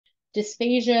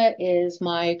Dysphagia is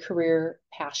my career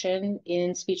passion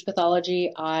in speech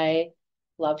pathology. I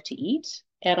love to eat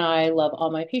and I love all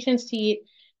my patients to eat.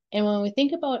 And when we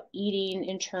think about eating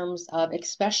in terms of,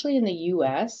 especially in the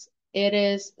US, it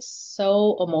is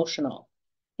so emotional.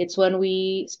 It's when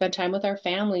we spend time with our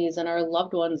families and our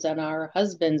loved ones and our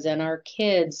husbands and our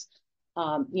kids.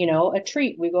 A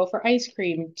treat. We go for ice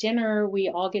cream, dinner, we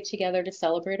all get together to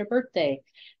celebrate a birthday.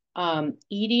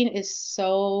 Eating is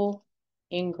so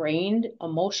ingrained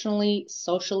emotionally,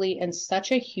 socially, and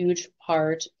such a huge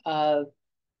part of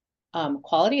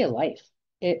quality of life.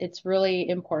 It's really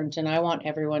important, and I want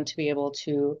everyone to be able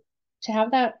to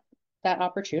have that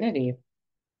opportunity.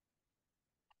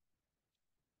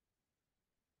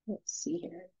 Let's see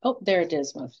here. Oh, there it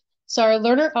is. So our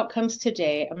learner outcomes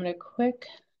today, I'm going to quick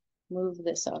move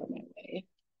this out of my way.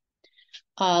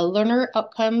 Learner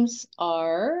outcomes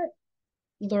are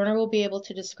learner will be able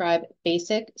to describe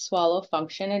basic swallow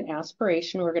function and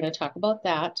aspiration. We're going to talk about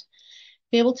that.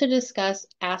 Be able to discuss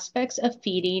aspects of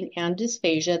feeding and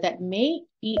dysphagia that may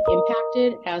be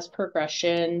impacted as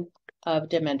progression of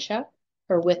dementia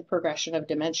or with progression of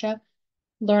dementia.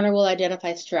 Learner will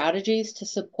identify strategies to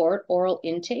support oral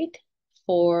intake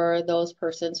for those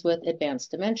persons with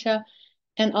advanced dementia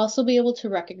and also be able to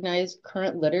recognize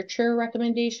current literature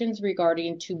recommendations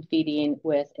regarding tube feeding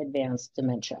with advanced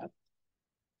dementia.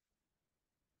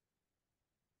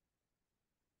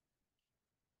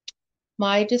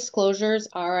 My disclosures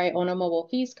are I own a mobile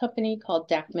fees company called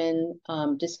Dachman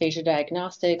Dysphagia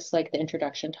Diagnostics, like the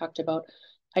introduction talked about.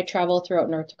 I travel throughout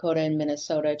North Dakota and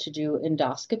Minnesota to do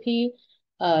endoscopy,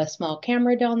 a small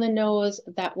camera down the nose.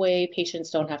 That way patients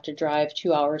don't have to drive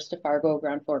 2 hours to Fargo,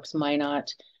 Grand Forks,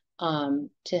 Minot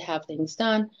to have things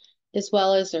done, as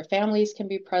well as their families can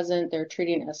be present, their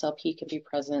treating SLP can be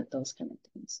present, those kind of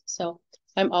things. So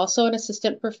I'm also an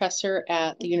assistant professor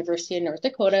at the University of North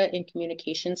Dakota in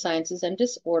communication sciences and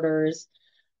disorders.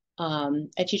 I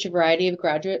teach a variety of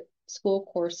graduate school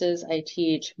courses. I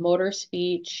teach motor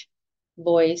speech,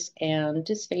 voice, and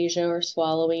dysphagia or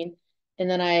swallowing. And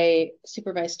then I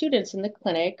supervise students in the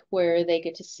clinic where they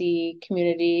get to see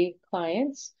community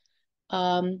clients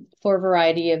for a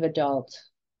variety of adult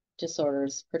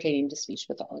disorders pertaining to speech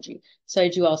pathology. So I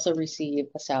do also receive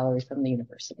a salary from the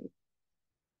university.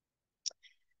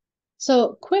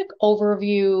 So quick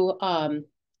overview.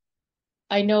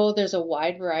 I know there's a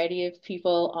wide variety of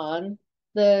people on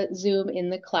the Zoom in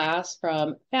the class,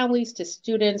 from families to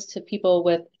students to people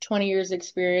with 20 years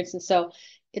experience. And so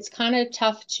it's kind of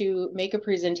tough to make a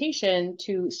presentation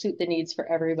to suit the needs for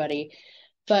everybody.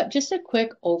 But just a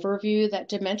quick overview that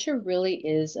dementia really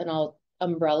is an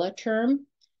umbrella term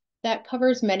that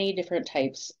covers many different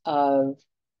types of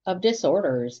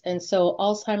disorders. And so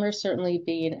Alzheimer's certainly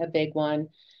being a big one,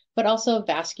 but also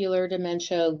vascular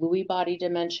dementia, Lewy body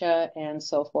dementia, and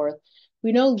so forth.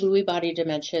 We know Lewy body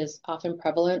dementia is often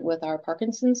prevalent with our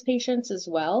Parkinson's patients as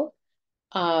well.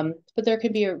 But there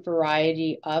can be a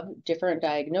variety of different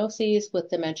diagnoses, with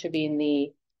dementia being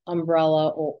the umbrella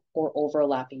or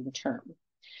overlapping term.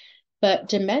 But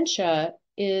dementia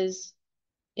is,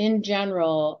 in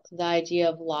general, the idea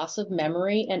of loss of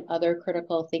memory and other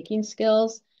critical thinking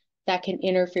skills that can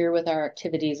interfere with our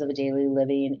activities of daily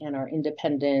living and our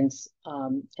independence,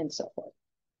 and so forth.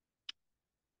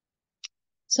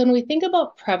 So when we think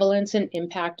about prevalence and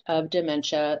impact of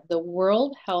dementia, the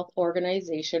World Health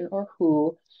Organization, or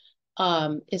WHO,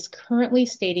 is currently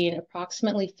stating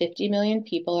approximately 50 million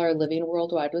people are living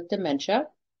worldwide with dementia.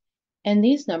 And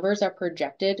these numbers are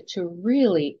projected to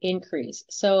really increase.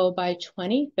 So by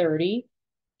 2030,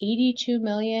 82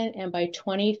 million, and by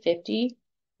 2050,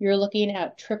 you're looking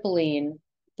at tripling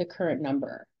the current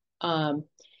number. And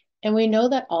we know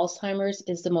that Alzheimer's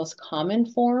is the most common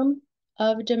form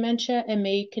of dementia and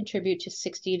may contribute to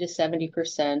 60 to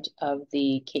 70% of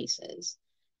the cases.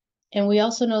 And we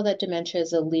also know that dementia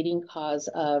is a leading cause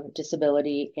of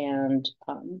disability and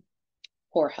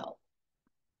poor health.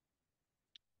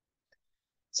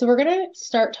 So we're going to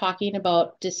start talking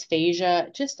about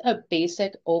dysphagia, just a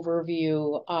basic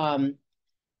overview.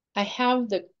 I have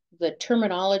the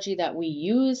terminology that we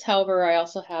use. However, I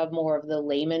also have more of the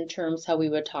layman terms, how we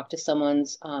would talk to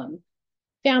someone's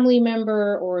family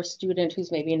member or a student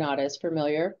who's maybe not as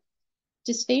familiar.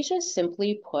 Dysphagia,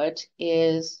 simply put,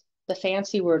 is the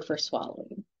fancy word for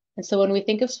swallowing. And so when we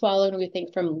think of swallowing, we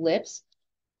think from lips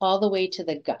all the way to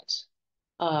the gut.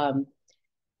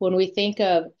 When we think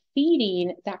of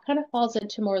feeding, that kind of falls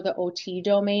into more the OT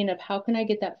domain of how can I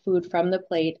get that food from the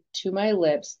plate to my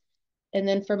lips. And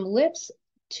then from lips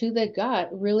to the gut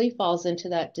really falls into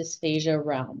that dysphagia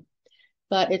realm.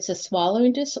 But it's a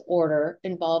swallowing disorder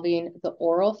involving the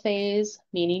oral phase,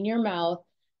 meaning your mouth,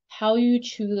 how you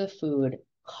chew the food,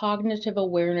 cognitive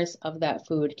awareness of that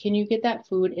food. Can you get that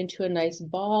food into a nice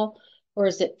ball, or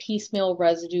is it piecemeal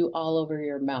residue all over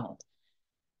your mouth?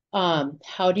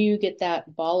 How do you get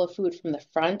that ball of food from the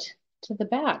front to the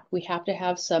back? We have to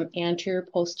have some anterior,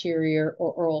 posterior,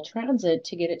 or oral transit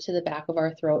to get it to the back of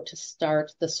our throat to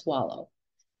start the swallow.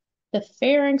 The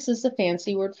pharynx is the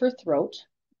fancy word for throat.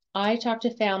 I talk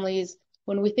to families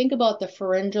when we think about the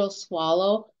pharyngeal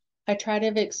swallow, I try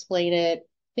to explain it.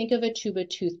 Think of a tube of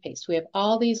toothpaste. We have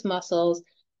all these muscles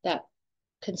that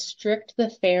constrict the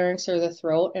pharynx or the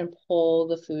throat and pull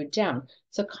the food down.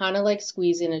 So kind of like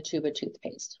squeezing a tube of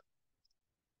toothpaste.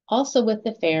 Also with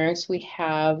the pharynx, we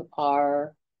have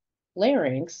our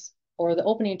larynx or the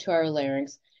opening to our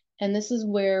larynx. And this is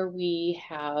where we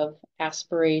have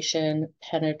aspiration,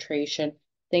 penetration,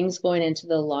 things going into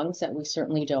the lungs that we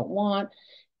certainly don't want.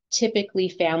 Typically,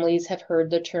 families have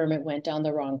heard the term, it went down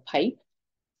the wrong pipe.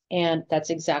 And that's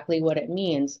exactly what it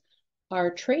means. Our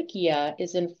trachea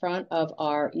is in front of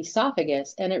our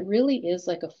esophagus, and it really is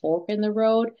like a fork in the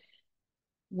road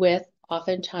with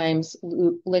oftentimes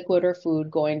liquid or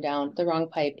food going down the wrong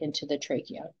pipe into the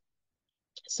trachea.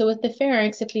 So with the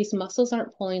pharynx, if these muscles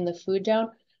aren't pulling the food down,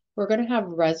 we're going to have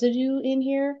residue in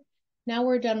here. Now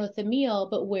we're done with the meal,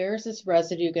 but where's this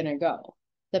residue going to go?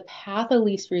 The path of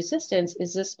least resistance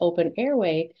is this open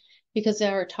airway because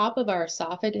our top of our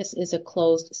esophagus is a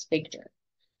closed sphincter.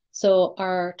 So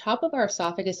our top of our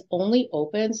esophagus only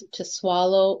opens to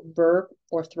swallow, burp,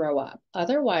 or throw up.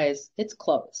 Otherwise, it's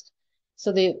closed.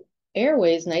 So the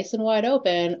airway is nice and wide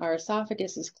open. Our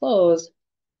esophagus is closed.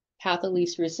 Path of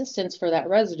least resistance for that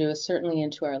residue is certainly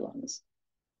into our lungs.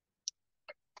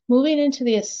 Moving into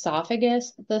the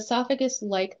esophagus,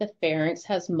 like the pharynx,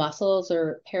 has muscles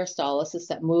or peristalsis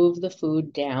that move the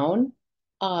food down.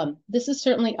 This is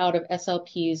certainly out of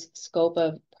SLP's scope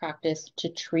of practice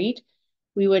to treat.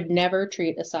 We would never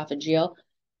treat esophageal,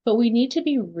 but we need to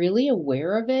be really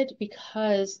aware of it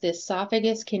because the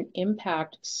esophagus can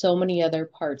impact so many other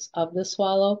parts of the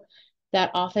swallow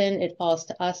that often it falls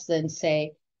to us then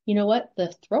say, you know what,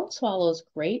 the throat swallow is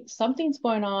great. Something's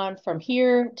going on from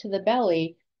here to the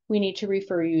belly. We need to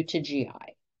refer you to GI.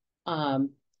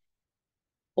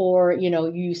 Or,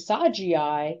 you saw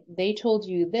GI, they told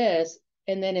you this,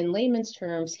 and then in layman's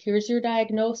terms, here's your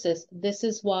diagnosis. This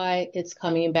is why it's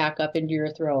coming back up into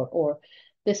your throat, or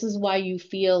this is why you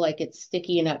feel like it's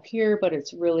sticking up here, but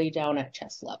it's really down at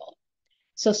chest level.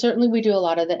 So certainly we do a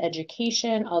lot of the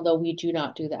education, although we do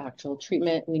not do the actual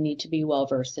treatment. We need to be well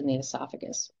versed in the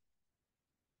esophagus.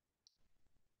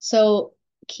 So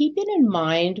keeping in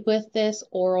mind with this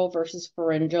oral versus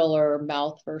pharyngeal or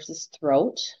mouth versus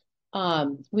throat,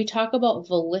 we talk about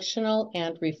volitional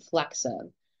and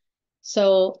reflexive.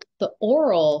 So the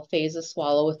oral phase of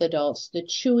swallow with adults, the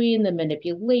chewing, the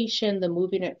manipulation, the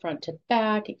moving it front to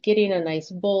back, getting a nice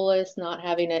bolus, not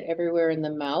having it everywhere in the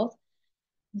mouth,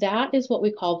 that is what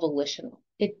we call volitional.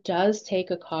 It does take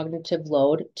a cognitive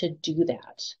load to do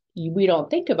that. We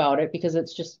don't think about it because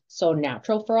it's just so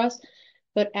natural for us.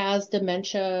 But as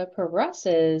dementia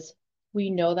progresses,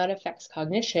 we know that affects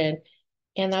cognition.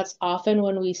 And that's often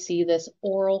when we see this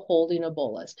oral holding a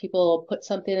bolus. People put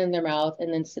something in their mouth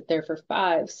and then sit there for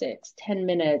 5, 6, 10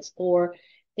 minutes, or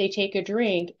they take a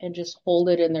drink and just hold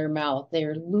it in their mouth.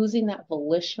 They're losing that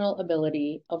volitional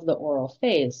ability of the oral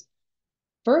phase.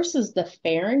 Versus the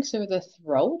pharynx or the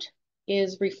throat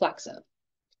is reflexive.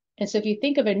 And so if you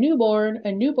think of a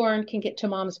newborn can get to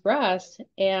mom's breast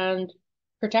and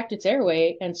protect its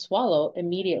airway and swallow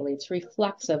immediately. It's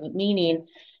reflexive, meaning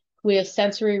we have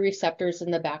sensory receptors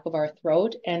in the back of our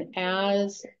throat. And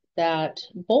as that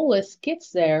bolus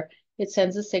gets there, it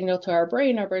sends a signal to our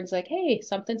brain. Our brain's like, hey,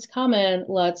 something's coming.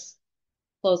 Let's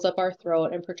close up our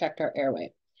throat and protect our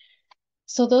airway.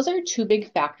 So those are two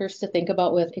big factors to think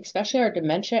about with especially our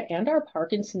dementia and our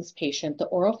Parkinson's patient. The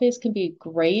oral phase can be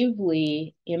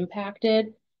gravely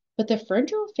impacted, but the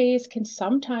pharyngeal phase can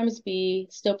sometimes be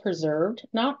still preserved,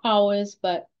 not always,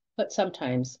 but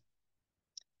sometimes.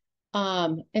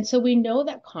 And so we know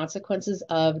that consequences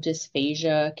of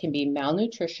dysphagia can be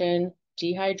malnutrition,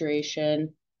 dehydration,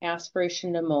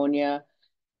 aspiration pneumonia,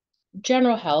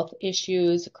 general health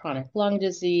issues, chronic lung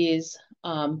disease,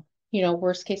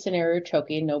 worst case scenario,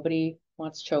 choking. Nobody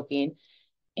wants choking,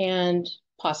 and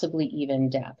possibly even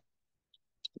death.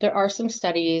 There are some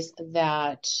studies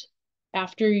that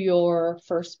after your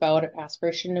first bout of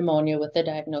aspiration pneumonia with the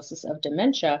diagnosis of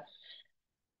dementia,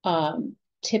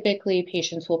 typically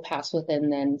patients will pass within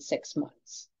then 6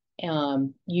 months.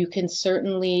 You can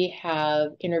certainly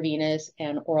have intravenous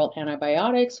and oral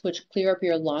antibiotics, which clear up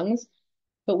your lungs,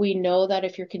 but we know that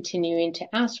if you're continuing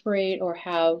to aspirate or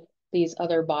have these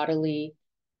other bodily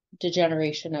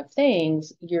degeneration of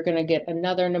things, you're going to get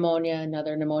another pneumonia,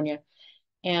 another pneumonia.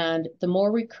 And the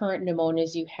more recurrent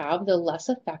pneumonias you have, the less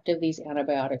effective these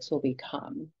antibiotics will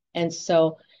become. And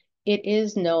so it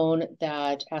is known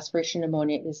that aspiration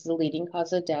pneumonia is the leading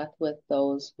cause of death with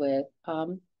those with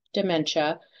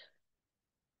dementia.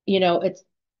 You know,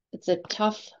 it's a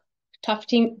tough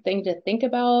thing to think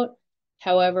about.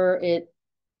 However,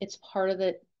 it's part of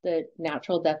the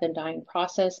natural death and dying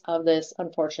process of this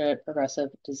unfortunate progressive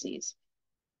disease.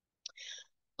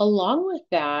 Along with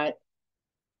that,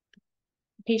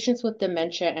 patients with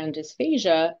dementia and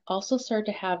dysphagia also start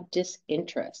to have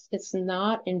disinterest. It's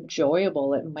not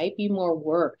enjoyable. It might be more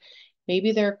work.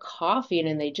 Maybe they're coughing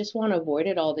and they just want to avoid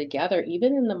it altogether.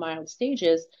 Even in the mild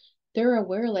stages, they're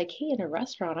aware, like, hey, in a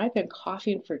restaurant, I've been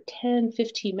coughing for 10,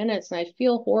 15 minutes and I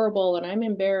feel horrible and I'm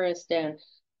embarrassed and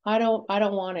I don't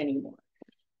want anymore.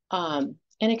 And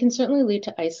it can certainly lead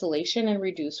to isolation and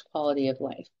reduced quality of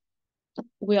life.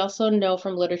 We also know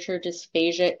from literature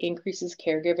dysphagia increases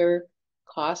caregiver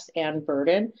costs and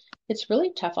burden. It's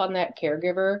really tough on that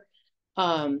caregiver,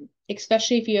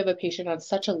 especially if you have a patient on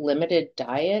such a limited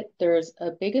diet. There's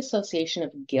a big association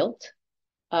of guilt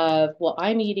of, well,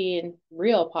 I'm eating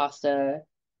real pasta,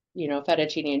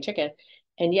 fettuccine and chicken.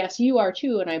 And yes, you are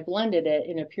too. And I blended it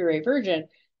in a puree version.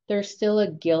 There's still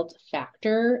a guilt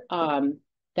factor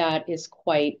that is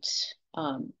quite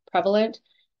prevalent.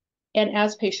 And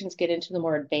as patients get into the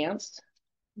more advanced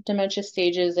dementia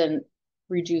stages and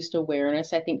reduced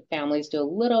awareness, I think families feel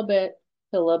a little bit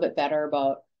better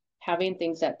about having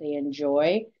things that they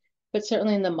enjoy. But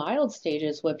certainly in the mild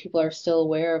stages, when people are still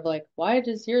aware of, like, why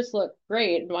does yours look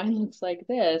great and mine looks like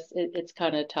this, it's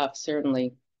kind of tough,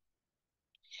 certainly.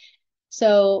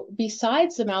 So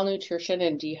besides the malnutrition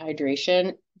and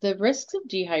dehydration, the risks of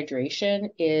dehydration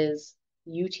is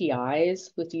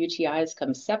UTIs. With UTIs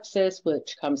comes sepsis,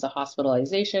 which comes a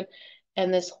hospitalization,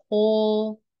 and this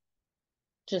whole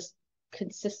just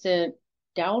consistent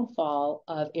downfall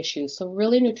of issues. So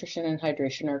really nutrition and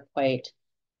hydration are quite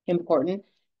important.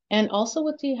 And also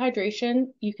with dehydration,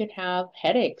 you can have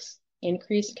headaches,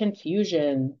 increased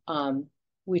confusion.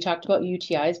 We talked about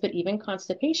UTIs, but even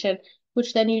constipation,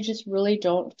 which then you just really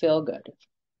don't feel good.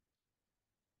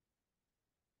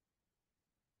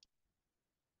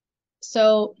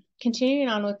 So continuing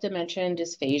on with dementia and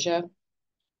dysphagia,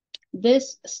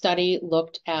 this study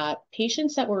looked at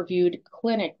patients that were viewed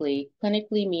clinically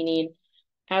meaning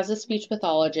as a speech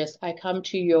pathologist, I come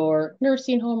to your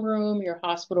nursing home room, your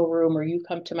hospital room, or you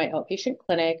come to my outpatient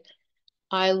clinic.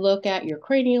 I look at your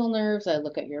cranial nerves, I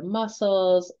look at your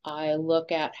muscles, I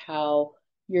look at how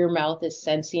your mouth is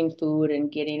sensing food and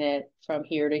getting it from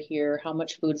here to here, how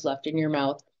much food's left in your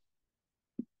mouth.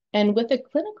 And with a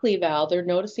clinical eval, they're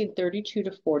noticing 32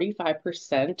 to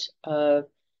 45% of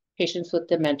patients with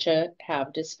dementia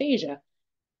have dysphagia.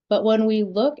 But when we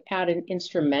look at an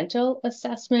instrumental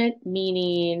assessment,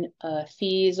 meaning a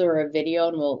FEES or a video,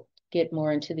 and we'll get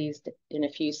more into these in a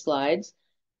few slides,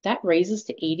 that raises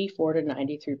to 84 to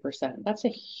 93%. That's a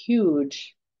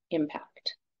huge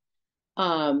impact.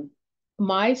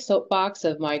 My soapbox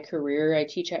of my career, I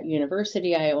teach at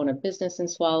university, I own a business in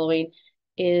swallowing,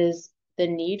 is the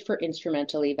need for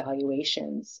instrumental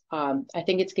evaluations. I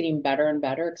think it's getting better and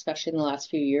better, especially in the last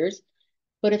few years.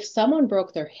 But if someone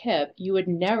broke their hip, you would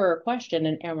never question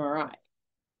an MRI.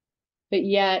 But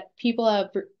yet people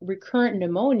have recurrent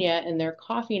pneumonia and they're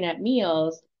coughing at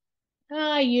meals.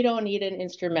 You don't need an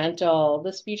instrumental.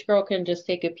 The speech girl can just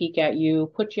take a peek at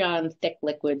you, put you on thick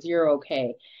liquids, you're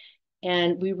okay.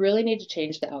 And we really need to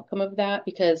change the outcome of that,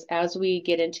 because as we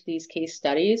get into these case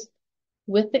studies,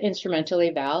 with the instrumental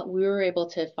eval, we were able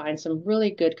to find some really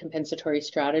good compensatory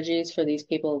strategies for these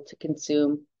people to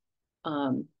consume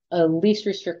a least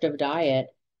restrictive diet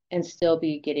and still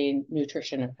be getting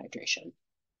nutrition and hydration.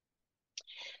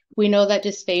 We know that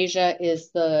dysphagia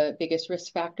is the biggest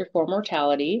risk factor for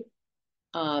mortality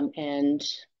and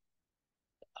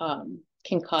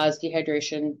can cause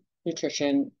dehydration,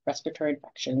 nutrition, respiratory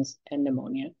infections, and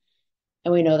pneumonia.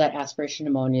 And we know that aspiration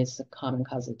pneumonia is a common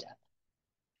cause of death.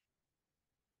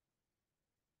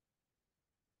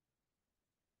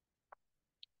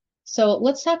 So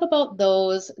let's talk about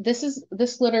those.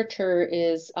 This literature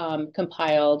is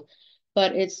compiled,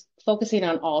 but it's focusing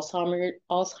on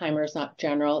Alzheimer's, not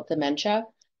general dementia.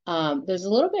 There's a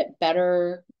little bit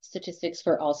better statistics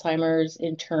for Alzheimer's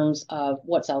in terms of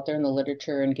what's out there in the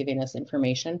literature and giving us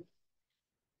information.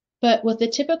 But with the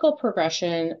typical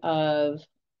progression of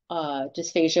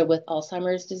dysphagia with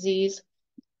Alzheimer's disease,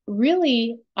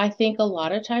 really, I think a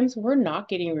lot of times we're not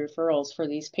getting referrals for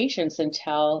these patients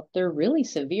until they're really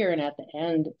severe and at the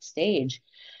end stage.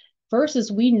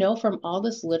 Versus we know from all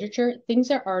this literature,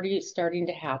 things are already starting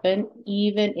to happen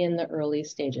even in the early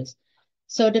stages.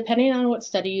 So depending on what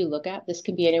study you look at, this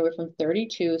can be anywhere from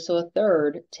 32, so a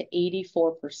third, to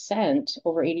 84%,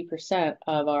 over 80%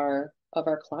 of our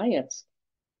clients.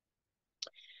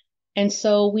 And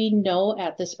so we know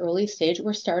at this early stage,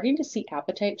 we're starting to see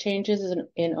appetite changes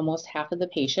in almost half of the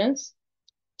patients.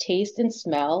 Taste and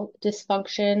smell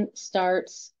dysfunction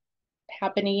starts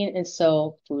happening, and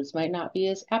so foods might not be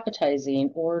as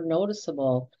appetizing or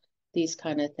noticeable, these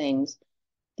kind of things.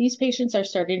 These patients are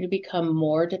starting to become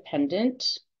more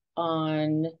dependent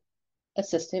on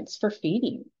assistance for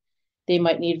feeding. They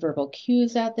might need verbal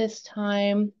cues at this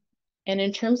time. And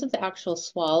in terms of the actual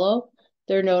swallow,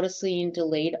 they're noticing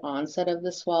delayed onset of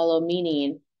the swallow,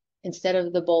 meaning instead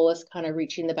of the bolus kind of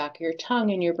reaching the back of your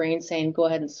tongue and your brain saying, go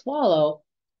ahead and swallow,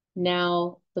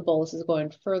 now the bolus is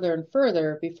going further and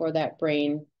further before that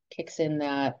brain kicks in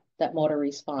that motor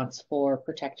response for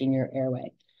protecting your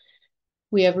airway.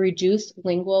 We have reduced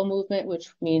lingual movement,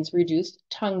 which means reduced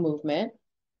tongue movement.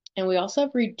 And we also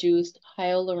have reduced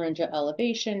hyolaryngeal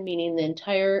elevation, meaning the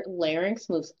entire larynx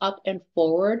moves up and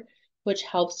forward, which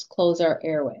helps close our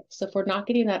airway. So if we're not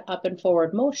getting that up and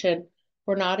forward motion,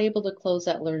 we're not able to close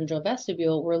that laryngeal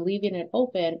vestibule. We're leaving it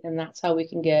open, and that's how we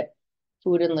can get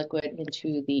food and liquid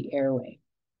into the airway.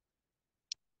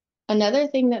 Another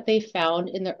thing that they found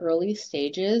in the early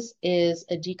stages is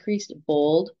a decreased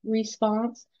bold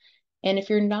response. And if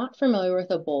you're not familiar with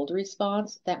a bold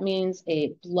response, that means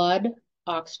a blood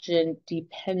oxygen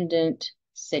dependent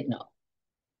signal.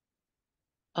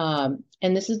 And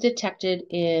this is detected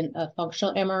in a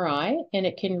functional MRI, and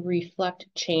it can reflect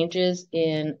changes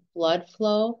in blood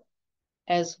flow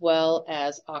as well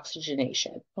as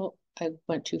oxygenation. Oh, I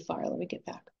went too far. Let me get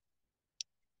back.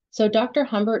 So Dr.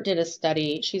 Humbert did a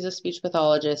study. She's a speech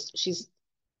pathologist. She's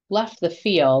left the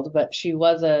field, but she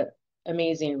was an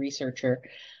amazing researcher.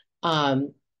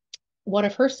 One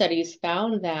of her studies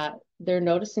found that they're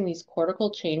noticing these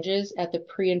cortical changes at the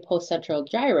pre and post central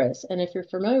gyrus. And if you're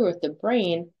familiar with the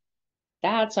brain,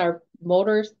 that's our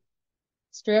motor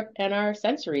strip and our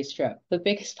sensory strip, the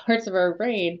biggest parts of our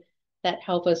brain that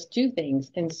help us do things.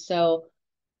 And so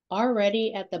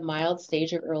already at the mild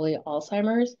stage of early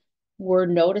Alzheimer's, we're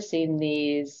noticing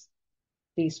these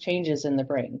changes in the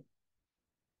brain.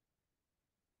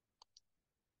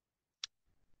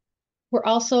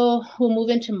 We'll move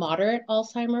into moderate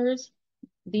Alzheimer's.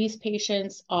 These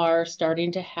patients are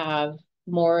starting to have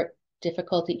more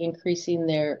difficulty increasing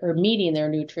or meeting their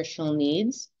nutritional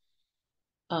needs.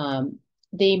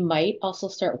 They might also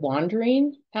start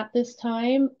wandering at this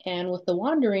time. And with the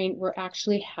wandering, we're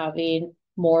actually having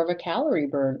more of a calorie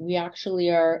burn. We actually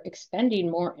are expending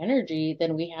more energy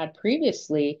than we had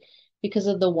previously because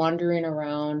of the wandering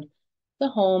around the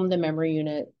home, the memory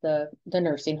unit, the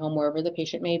nursing home, wherever the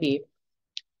patient may be.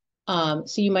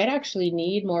 So you might actually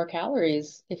need more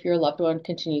calories if your loved one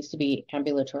continues to be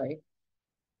ambulatory.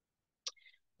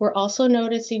 We're also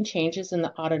noticing changes in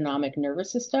the autonomic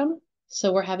nervous system.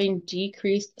 So we're having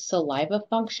decreased saliva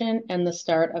function and the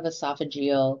start of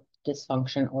esophageal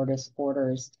dysfunction or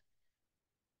disorders.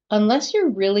 Unless you're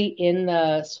really in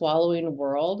the swallowing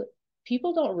world,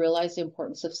 people don't realize the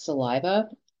importance of saliva.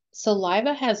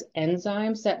 Saliva has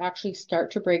enzymes that actually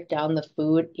start to break down the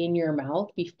food in your mouth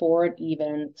before it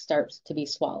even starts to be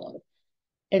swallowed.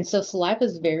 And so saliva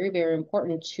is very, very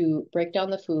important to break down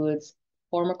the foods,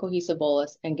 form a cohesive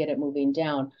bolus, and get it moving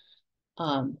down.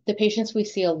 The patients we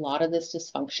see a lot of this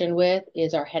dysfunction with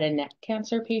is our head and neck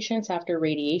cancer patients after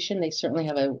radiation. They certainly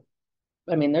have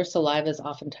their saliva is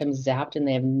oftentimes zapped and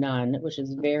they have none, which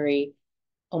is very,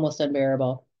 almost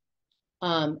unbearable.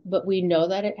 But we know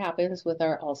that it happens with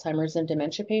our Alzheimer's and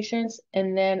dementia patients.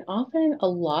 And then often a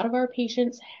lot of our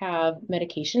patients have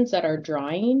medications that are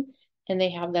drying and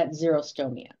they have that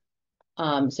xerostomia.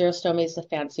 Xerostomia is the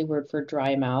fancy word for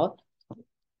dry mouth.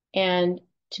 And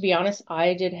to be honest,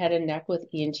 I did head and neck with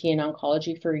ENT and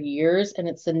oncology for years. And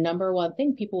it's the number one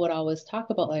thing people would always talk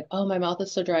about, like, oh, my mouth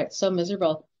is so dry, it's so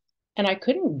miserable. And I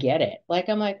couldn't get it. Like,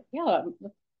 I'm like, yeah,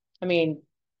 I mean,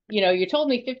 you told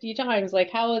me 50 times, like,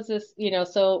 how is this,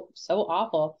 so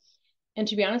awful. And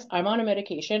to be honest, I'm on a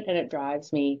medication and it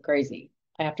drives me crazy.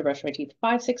 I have to brush my teeth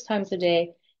 5, 6 times a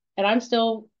day. And I'm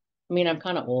still, I'm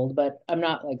kind of old, but I'm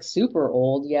not like super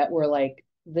old yet. We're like,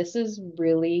 this is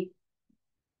really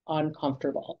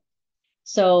uncomfortable.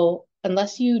 So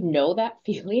unless you know that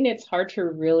feeling, it's hard to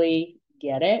really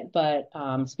get it. But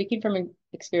speaking from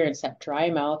experience, that dry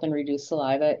mouth and reduced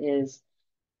saliva is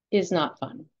not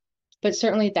fun. But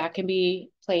certainly that can be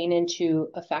playing into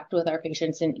effect with our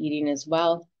patients in eating as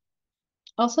well.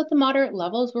 Also, at the moderate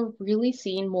levels, we're really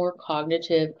seeing more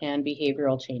cognitive and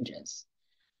behavioral changes.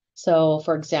 So,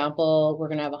 for example, we're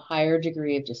going to have a higher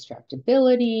degree of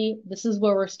distractibility. This is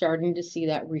where we're starting to see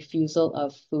that refusal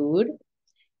of food.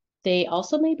 They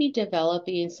also may be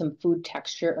developing some food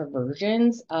texture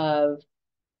aversions of,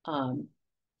 um,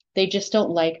 they just don't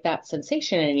like that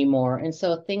sensation anymore. And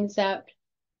so things that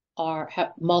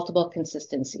have multiple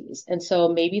consistencies. And so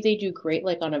maybe they do great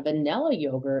like on a vanilla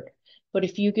yogurt, but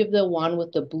if you give the one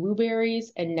with the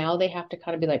blueberries and now they have to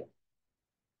kind of be like,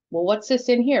 well, what's this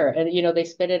in here? And they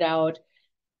spit it out.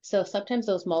 So sometimes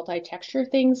those multi-texture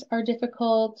things are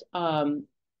difficult.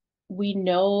 We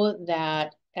know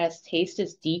that as taste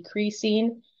is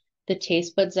decreasing, the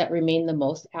taste buds that remain the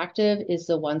most active is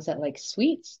the ones that like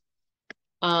sweets.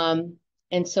 Um,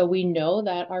 and so we know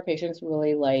that our patients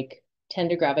really tend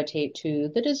to gravitate to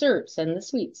the desserts and the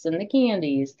sweets and the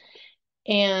candies.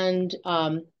 And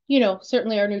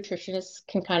certainly our nutritionists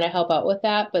can kind of help out with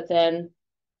that. But then,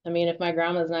 I mean, if my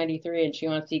grandma's 93 and she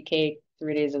wants to eat cake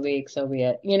 3 days a week, so be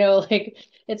it.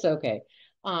 It's okay.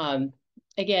 Um,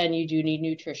 Again, you do need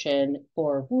nutrition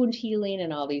for wound healing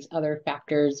and all these other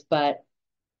factors, but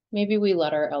maybe we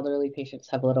let our elderly patients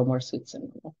have a little more sweets and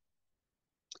normal.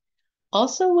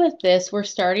 Also with this, we're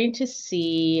starting to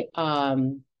see,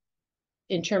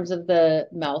 in terms of the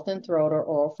mouth and throat or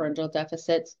oral pharyngeal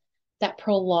deficits, that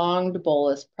prolonged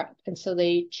bolus prep. And so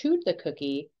they chewed the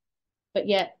cookie, but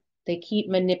yet they keep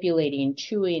manipulating,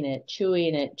 chewing it,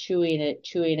 chewing it, chewing it,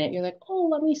 chewing it. You're like, oh,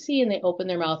 let me see. And they open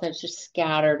their mouth and it's just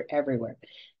scattered everywhere.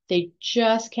 They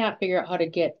just can't figure out how to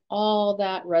get all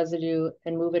that residue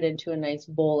and move it into a nice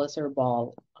bolus or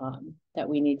ball that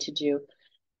we need to do.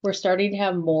 We're starting to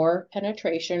have more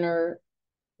penetration or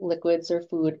liquids or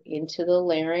food into the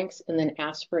larynx, and then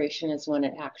aspiration is when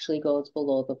it actually goes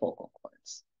below the vocal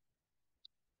cords.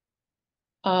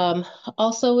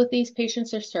 Also with these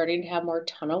patients, they're starting to have more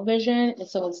tunnel vision. And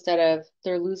so instead of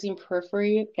they're losing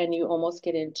periphery and you almost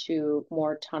get into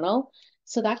more tunnel.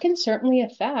 So that can certainly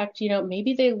affect,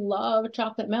 maybe they love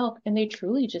chocolate milk and they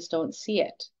truly just don't see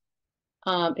it.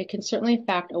 It can certainly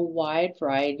affect a wide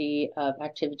variety of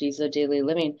activities of daily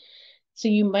living. So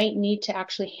you might need to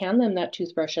actually hand them that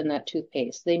toothbrush and that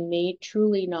toothpaste. They may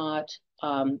truly not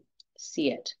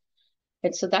see it.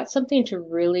 And so that's something to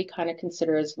really kind of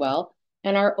consider as well.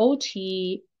 And our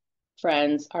OT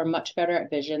friends are much better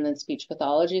at vision than speech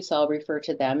pathology, so I'll refer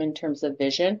to them in terms of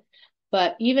vision.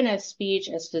 But even as speech,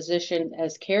 as physicians,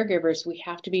 as caregivers, we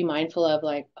have to be mindful of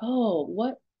like, oh,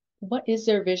 what is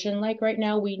their vision like right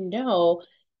now? We know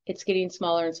it's getting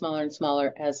smaller and smaller and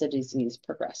smaller as the disease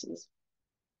progresses.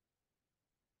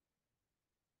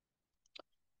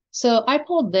 So I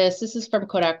pulled this. This is from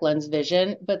Kodak Lens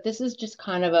Vision, but this is just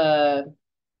kind of a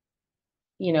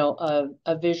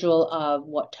visual of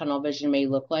what tunnel vision may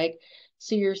look like.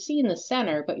 So you're seeing the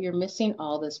center, but you're missing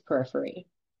all this periphery.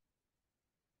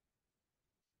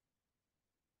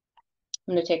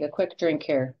 I'm going to take a quick drink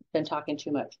here. Been talking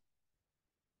too much.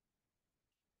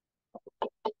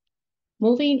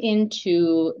 Moving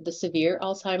into the severe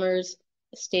Alzheimer's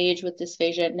stage with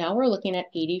dysphagia, now we're looking at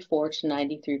 84 to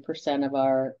 93% of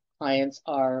our clients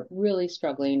are really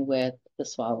struggling with the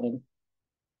swallowing.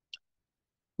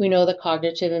 We know the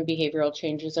cognitive and behavioral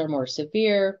changes are more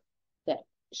severe, that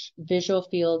visual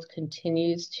field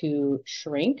continues to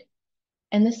shrink.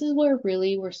 And this is where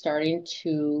really we're starting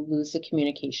to lose the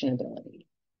communication ability.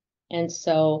 And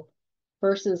so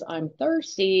versus I'm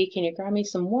thirsty, can you grab me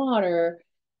some water?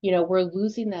 We're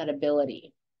losing that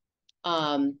ability.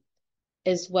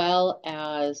 As well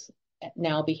as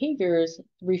now behaviors,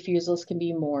 refusals can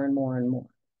be more and more and more.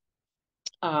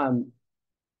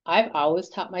 I've always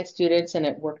taught my students, and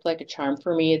it worked like a charm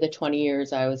for me the 20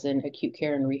 years I was in acute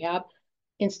care and rehab.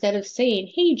 Instead of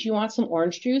saying, hey, do you want some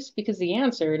orange juice? Because the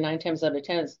answer 9 times out of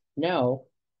 10 is no,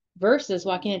 versus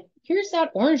walking in, here's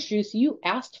that orange juice you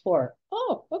asked for.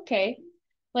 Oh, okay.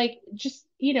 Just,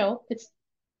 it's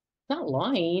not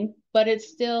lying, but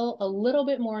it's still a little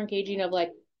bit more engaging of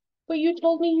like, but you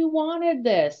told me you wanted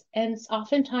this. And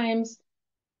oftentimes,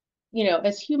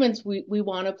 as humans, we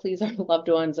want to please our loved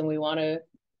ones and we want to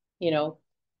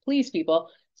please people.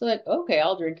 So like, okay,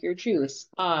 I'll drink your juice.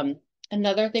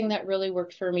 Another thing that really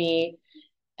worked for me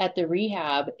at the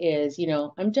rehab is,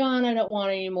 I'm done. I don't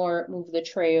want any more. Move the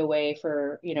tray away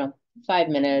for, 5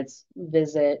 minutes,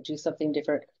 visit, do something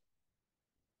different.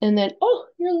 And then, oh,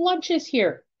 your lunch is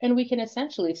here. And we can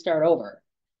essentially start over.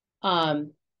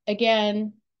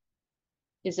 Again,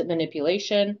 is it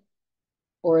manipulation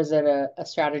or is it a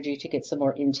strategy to get some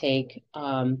more intake?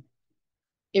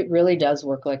 It really does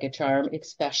work like a charm,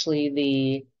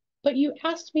 especially but you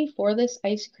asked me for this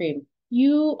ice cream.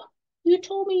 you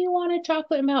told me you wanted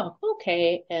chocolate milk.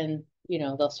 Okay. And,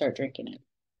 they'll start drinking it.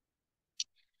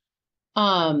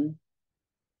 Um,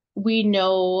 we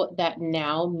know that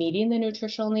now meeting the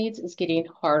nutritional needs is getting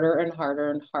harder and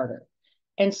harder and harder.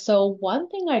 And so, one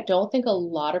thing I don't think a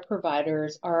lot of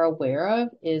providers are aware of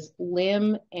is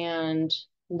limb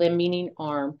meaning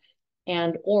arm,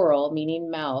 and oral meaning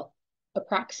mouth,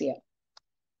 apraxia.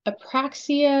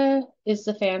 Apraxia is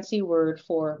the fancy word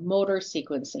for motor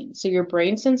sequencing. So your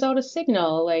brain sends out a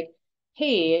signal like,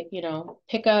 hey,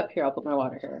 pick up, here, I'll put my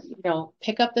water here,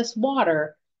 pick up this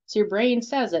water. So your brain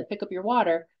says it, pick up your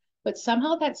water, but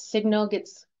somehow that signal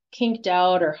gets kinked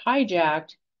out or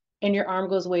hijacked and your arm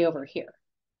goes way over here.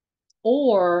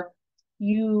 Or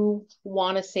you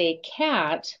want to say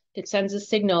cat, it sends a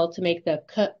signal to make the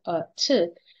t,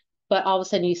 but all of a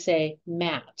sudden you say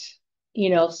mat,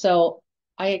 so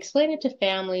I explain it to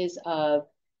families of,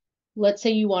 let's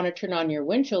say you want to turn on your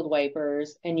windshield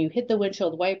wipers and you hit the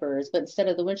windshield wipers, but instead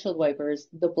of the windshield wipers,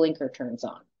 the blinker turns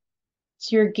on.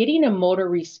 So you're getting a motor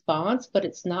response, but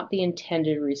it's not the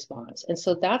intended response. And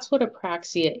so that's what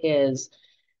apraxia is.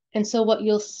 And so what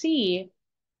you'll see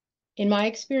in my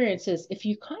experience is if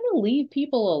you kind of leave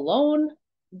people alone,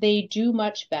 they do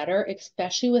much better,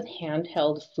 especially with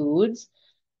handheld foods.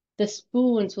 The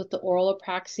spoons with the oral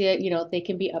apraxia, they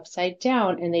can be upside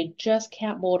down and they just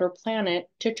can't motor plan it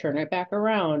to turn it back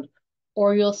around.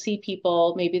 Or you'll see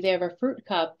people, maybe they have a fruit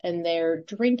cup and they're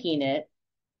drinking it.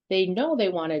 They know they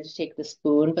wanted to take the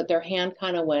spoon, but their hand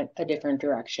kind of went a different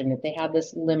direction. They had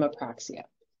this limb apraxia.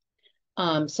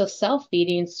 So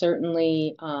self-feeding,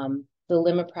 certainly, the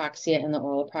limb apraxia and the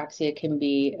oral apraxia can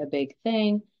be a big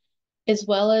thing, as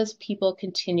well as people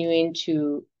continuing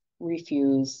to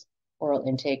refuse oral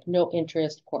intake, no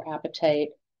interest, poor appetite.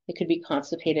 They could be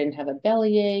constipated and have a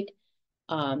bellyache,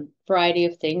 variety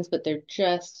of things, but they're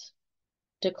just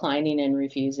declining and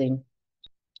refusing.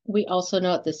 We also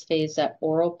know at this phase that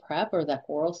oral prep or that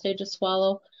oral stage of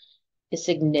swallow is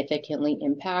significantly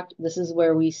impacted. This is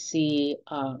where we see,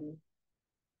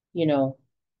 you know,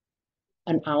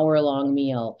 an hour long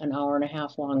meal, an hour and a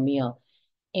half long meal.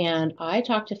 And I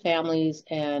talk to families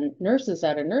and nurses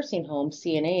at a nursing home,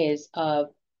 CNAs, of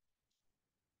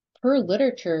per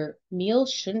literature,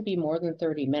 meals shouldn't be more than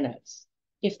 30 minutes.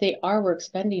 If they are, we're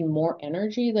expending more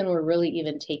energy than we're really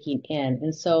even taking in.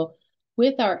 And so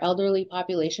with our elderly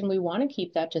population, we want to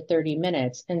keep that to 30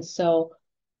 minutes. And so,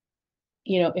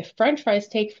 if French fries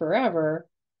take forever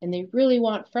and they really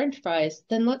want French fries,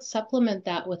 then let's supplement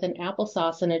that with an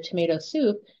applesauce and a tomato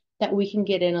soup that we can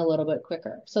get in a little bit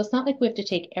quicker. So it's not like we have to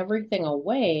take everything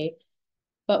away,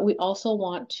 but we also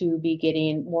want to be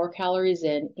getting more calories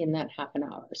in that half an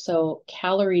hour. So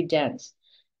calorie dense.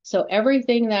 So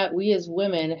everything that we as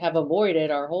women have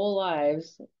avoided our whole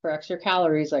lives for extra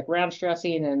calories, like ranch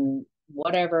dressing and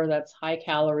whatever that's high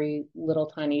calorie, little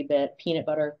tiny bit, peanut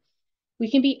butter, we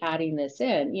can be adding this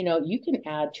in. You can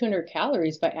add 200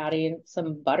 calories by adding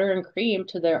some butter and cream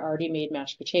to their already made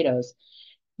mashed potatoes.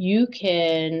 You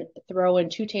can throw in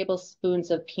 2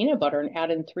 tablespoons of peanut butter and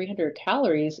add in 300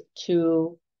 calories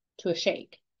to a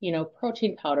shake.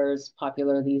 Protein powder is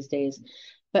popular these days,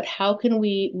 but how can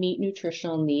we meet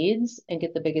nutritional needs and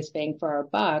get the biggest bang for our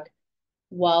buck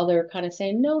while they're kind of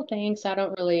saying, no, thanks, I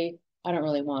don't really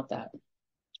want that.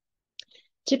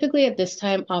 Typically at this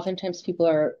time, oftentimes people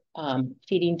are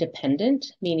feeding dependent,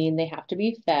 meaning they have to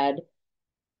be fed.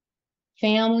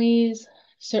 Families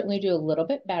certainly do a little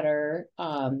bit better.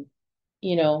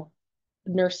 You know,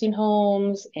 Nursing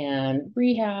homes and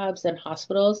rehabs and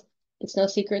hospitals, it's no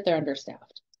secret they're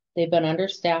understaffed. They've been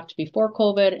understaffed before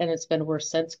COVID and it's been worse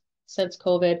since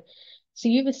COVID. So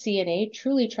you have a CNA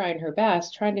truly trying her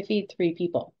best, trying to feed 3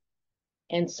 people.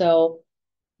 And so,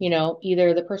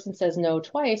 either the person says no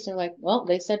twice, and they're like, well,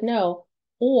 they said no,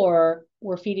 or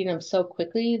we're feeding them so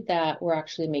quickly that we're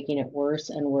actually making it worse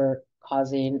and we're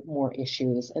causing more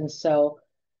issues. And so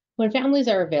when families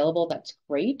are available, that's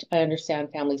great. I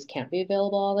understand families can't be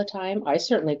available all the time. I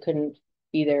certainly couldn't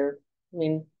be there. I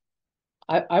mean,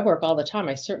 I work all the time.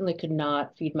 I certainly could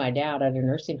not feed my dad at a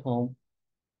nursing home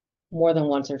more than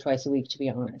once or twice a week, to be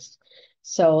honest.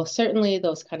 So certainly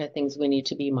those kind of things we need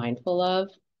to be mindful of.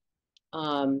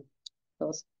 Um,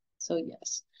 those, so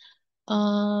yes.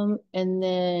 And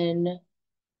then,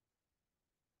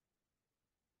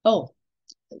 oh,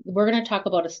 we're going to talk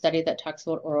about a study that talks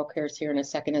about oral cares here in a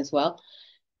second as well.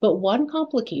 But one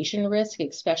complication risk,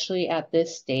 especially at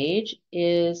this stage,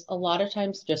 is a lot of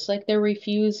times, just like they're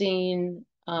refusing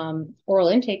oral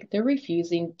intake, they're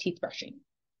refusing teeth brushing.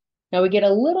 Now, we get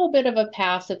a little bit of a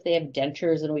pass if they have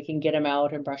dentures and we can get them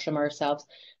out and brush them ourselves.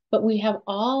 But we have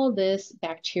all this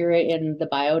bacteria in the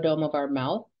biodome of our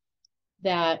mouth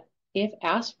that if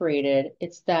aspirated,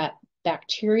 it's that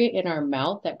bacteria in our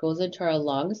mouth that goes into our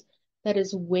lungs that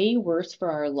is way worse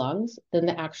for our lungs than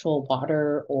the actual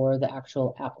water or the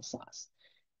actual applesauce.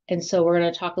 And so we're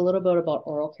going to talk a little bit about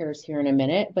oral cares here in a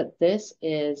minute, but this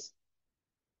is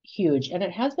huge. And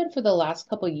it has been for the last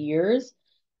couple of years,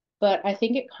 but I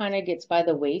think it kind of gets by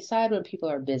the wayside when people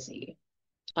are busy.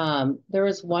 There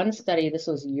was one study, this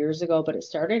was years ago, but it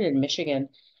started in Michigan.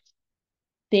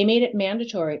 They made it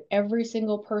mandatory. Every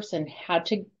single person had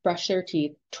to brush their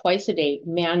teeth twice a day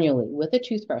manually with a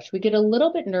toothbrush. We get a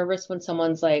little bit nervous when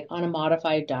someone's like on a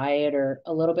modified diet or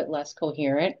a little bit less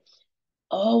coherent.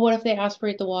 Oh, what if they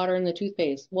aspirate the water in the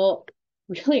toothpaste? Well,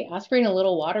 really, aspirating a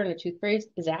little water in a toothpaste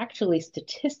is actually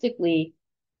statistically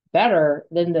better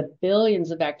than the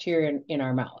billions of bacteria in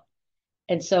our mouth.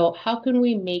 And so, how can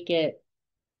we make it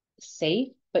safe,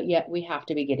 but yet we have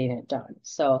to be getting it done?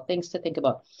 So, things to think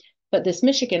about. But this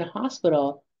Michigan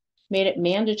hospital made it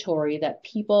mandatory that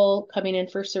people coming in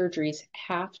for surgeries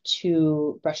have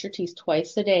to brush their teeth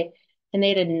twice a day. And they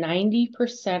had a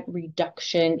 90%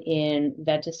 reduction in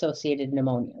vent-associated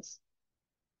pneumonias.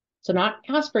 So not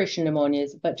aspiration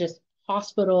pneumonias, but just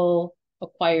hospital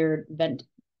acquired vent,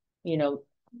 you know,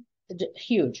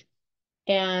 huge.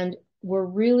 And we're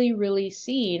really, really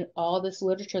seeing all this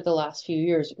literature the last few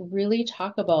years really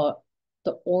talk about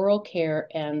the oral care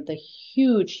and the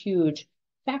huge, huge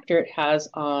factor it has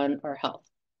on our health.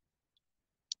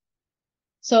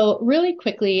 So really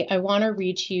quickly, I want to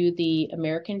read to you the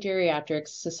American Geriatric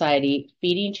Society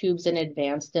Feeding Tubes and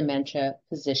Advanced Dementia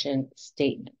Position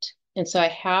Statement. And so I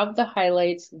have the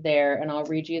highlights there, and I'll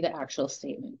read you the actual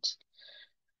statement.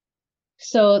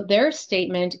 So their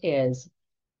statement is,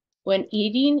 when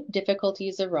eating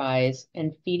difficulties arise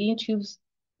and feeding tubes,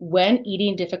 when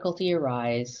eating difficulty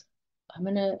arise, I'm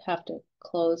going to have to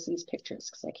close these pictures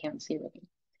because I can't see everything.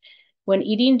 When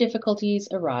eating difficulties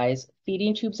arise,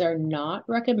 feeding tubes are not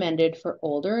recommended for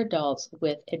older adults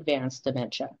with advanced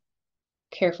dementia.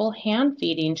 Careful hand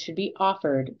feeding should be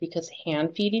offered because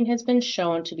hand feeding has been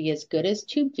shown to be as good as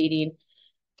tube feeding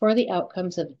for the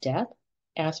outcomes of death,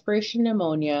 aspiration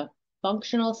pneumonia,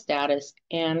 functional status,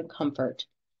 and comfort.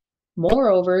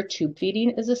 Moreover, tube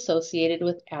feeding is associated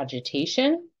with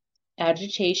agitation.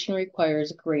 Agitation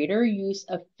requires greater use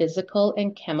of physical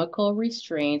and chemical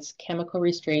restraints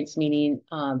meaning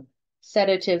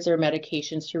sedatives or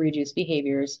medications to reduce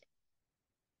behaviors.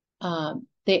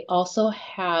 They also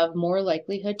have more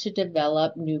likelihood to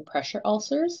develop new pressure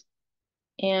ulcers,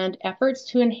 and efforts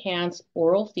to enhance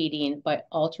oral feeding by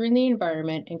altering the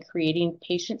environment and creating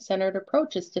patient-centered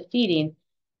approaches to feeding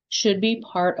should be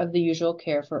part of the usual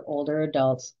care for older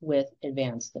adults with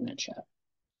advanced dementia.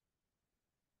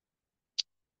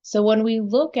 So when we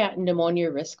look at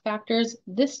pneumonia risk factors,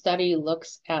 this study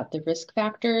looks at the risk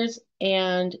factors,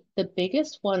 and the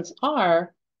biggest ones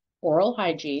are oral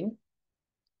hygiene,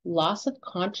 loss of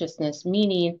consciousness,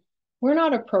 meaning we're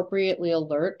not appropriately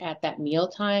alert at that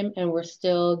mealtime and we're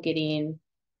still getting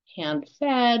hand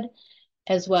fed,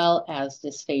 as well as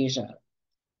dysphagia.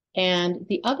 And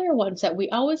the other ones that we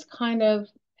always kind of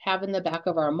have in the back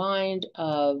of our mind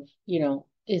of,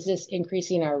 is this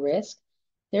increasing our risk?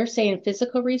 They're saying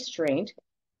physical restraint,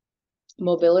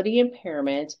 mobility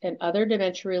impairment, and other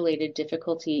dementia-related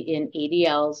difficulty in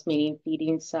ADLs, meaning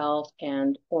feeding self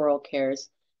and oral cares,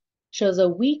 shows a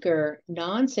weaker,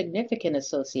 non-significant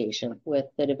association with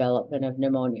the development of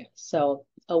pneumonia. So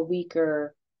a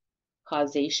weaker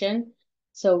causation.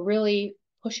 So really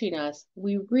pushing us,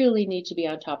 we really need to be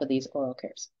on top of these oral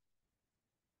cares.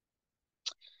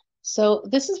 So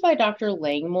this is by Dr.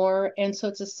 Langmore, and so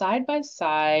it's a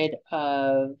side-by-side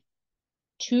of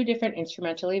two different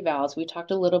instrumental evals. We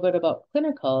talked a little bit about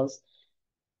clinicals,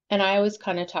 and I always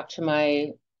kind of talk to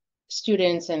my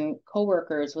students and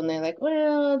coworkers when they're like,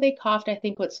 well, they coughed, I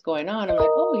think what's going on. I'm like,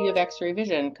 oh, you have X-ray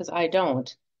vision, because I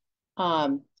don't.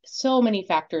 So many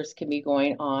factors can be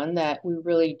going on that we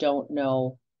really don't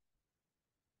know.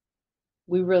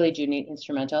 We really do need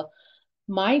instrumental.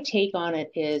 My take on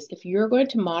it is if you're going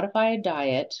to modify a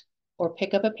diet or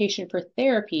pick up a patient for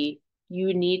therapy,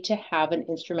 you need to have an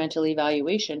instrumental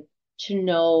evaluation to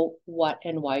know what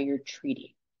and why you're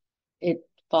treating. It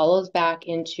follows back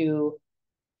into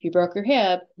if you broke your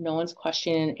hip, no one's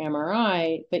questioning an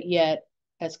MRI, but yet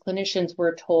as clinicians,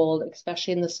 we're told,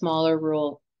 especially in the smaller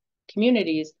rural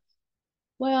communities,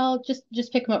 well,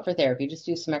 just pick them up for therapy, just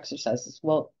do some exercises.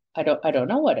 Well, I don't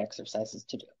know what exercises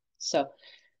to do. So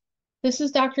this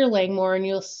is Dr. Langmore, and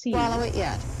you'll see. Swallow it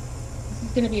yet. This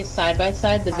is going to be a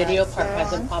side-by-side. The video part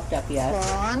hasn't popped up yet.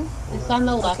 This on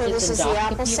the left is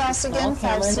endoscopy. It's a small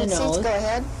camera in the nose. Go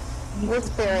ahead.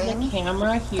 With the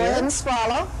camera here. Go ahead and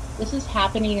swallow. This is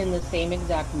happening in the same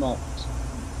exact moment.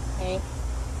 Okay.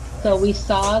 So we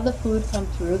saw the food come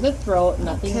through the throat,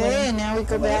 nothing Okay, went and now we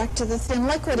go away. back to the thin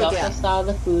liquid We also again. saw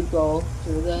the food go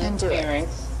through the And do it.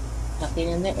 pharynx, nothing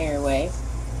in the airway.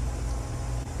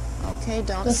 Okay,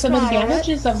 don't So some swallow it.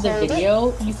 advantages of the Hold it.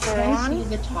 video, you Go can on. see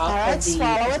the All top right, of the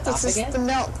swallow it. This is the esophagus.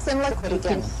 milk, thin liquid You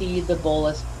can again. see the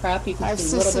bolus prep. You can 5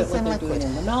 see a little cc bit what thin they're doing liquid.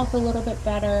 in the mouth a little bit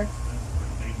better.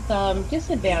 Some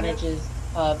disadvantages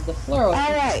of the fluoro is All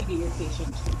you have right. to get your patient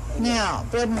to bed. Now,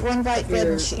 one bite If bread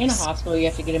and you're in a cheese. hospital, you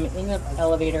have to get them in an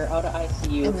elevator, out of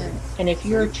ICU. And if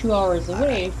you're 2 hours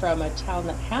away from a town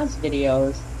that has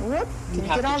videos, Whoop. you Can you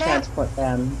have get to all that? transport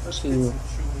them to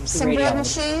Some bread and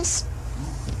radiology. cheese.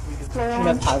 I'm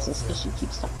gonna pause this because she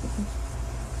keeps talking.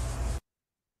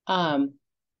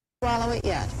 Swallow it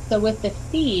yet. So with the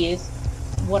fees,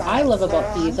 what All I right, love flare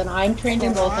about fees, on. and I'm trained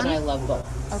in Flare both and on. I love both.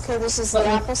 Okay, this is the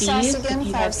But with applesauce fees, if again,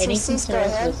 you 5 have any cc's. Go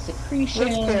concerns ahead. with With secretion,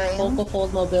 barium. vocal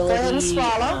fold Go ahead and mobility,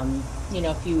 swallow. you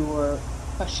know, if you were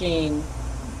questioning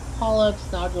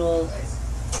polyps, nodules,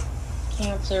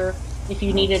 cancer, if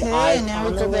you needed Okay, eyes and now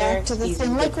on we the go back larynx, to the fees is thin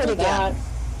good liquid for again. that.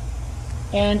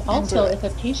 And also, do it. if a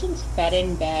patient's fed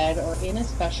in bed or in a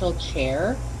special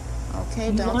chair,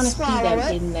 Okay, you don't want to see swallow them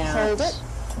it. in Hold that,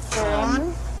 it. Flare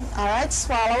on. All right,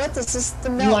 swallow it. This is the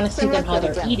you milk, want to see thin them how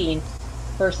liquid they're again. eating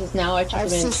versus now I took 5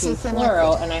 them into cc thin liquid.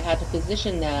 fluoro and I had to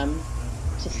position them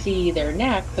to see their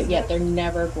neck, but yet they're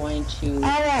never going to All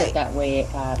sit right. that way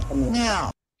at the movie.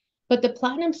 Now, But the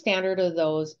platinum standard of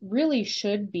those really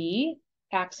should be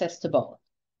access to both,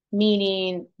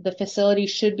 meaning the facility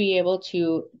should be able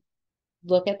to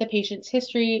look at the patient's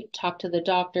history, talk to the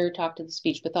doctor, talk to the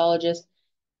speech pathologist,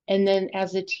 and then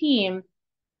as a team,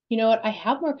 you know what, I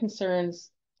have more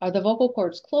concerns. Are the vocal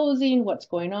cords closing? What's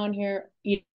going on here?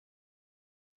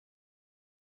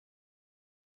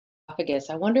 Esophagus.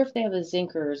 I wonder if they have a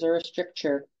Zinkers or a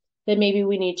stricture that maybe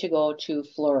we need to go to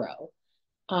fluoro.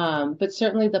 But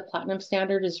certainly the platinum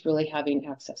standard is really having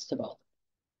access to both.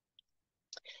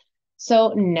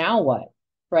 So now what,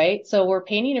 right? So we're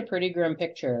painting a pretty grim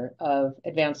picture of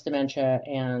advanced dementia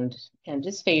and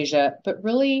dysphagia, but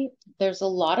really there's a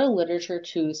lot of literature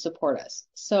to support us.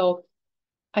 So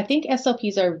I think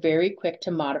SLPs are very quick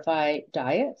to modify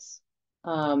diets.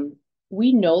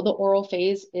 We know the oral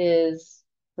phase is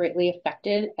greatly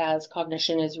affected as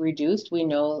cognition is reduced. We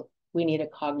know we need a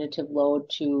cognitive load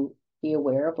to be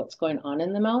aware of what's going on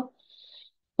in the mouth.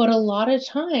 But a lot of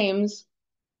times,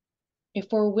 if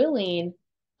we're willing,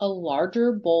 a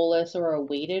larger bolus or a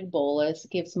weighted bolus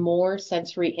gives more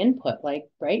sensory input. Like,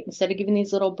 right? Instead of giving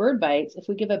these little bird bites, if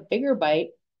we give a bigger bite,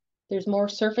 there's more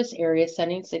surface area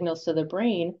sending signals to the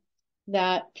brain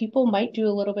that people might do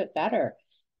a little bit better.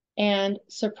 And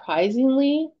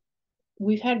surprisingly,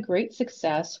 we've had great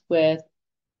success with,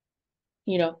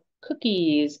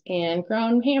 cookies and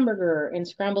ground hamburger and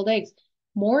scrambled eggs.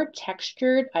 More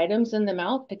textured items in the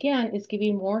mouth, again, is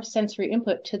giving more sensory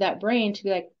input to that brain to be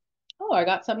like, oh, I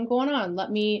got something going on.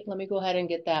 Let me go ahead and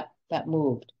get that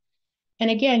moved.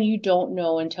 And again, you don't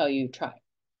know until you try.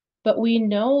 But we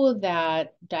know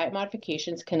that diet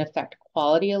modifications can affect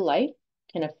quality of life,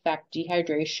 can affect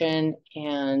dehydration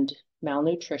and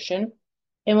malnutrition.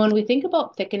 And when we think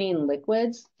about thickening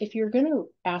liquids, if you're going to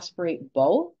aspirate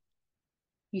both,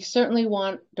 you certainly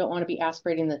don't want to be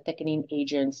aspirating the thickening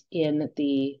agents in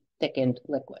the thickened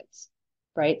liquids,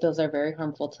 right? Those are very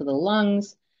harmful to the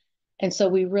lungs. And so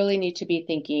we really need to be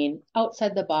thinking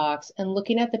outside the box and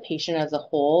looking at the patient as a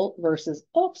whole versus,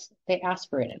 oops, they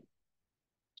aspirated.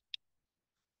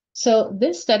 So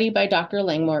this study by Dr.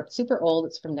 Langmore, it's super old,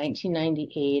 it's from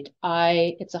 1998.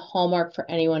 It's a hallmark for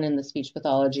anyone in the speech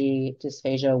pathology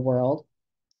dysphagia world.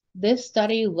 This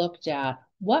study looked at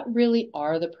what really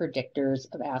are the predictors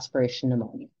of aspiration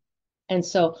pneumonia. And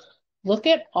so look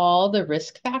at all the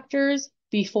risk factors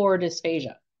before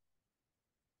dysphagia.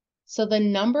 So the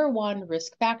number one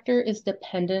risk factor is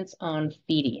dependence on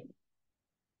feeding.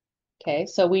 Okay,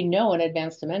 so we know in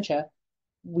advanced dementia,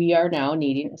 we are now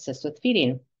needing assist with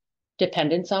feeding.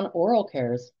 Dependence on oral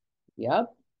cares.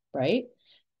 Yep, right?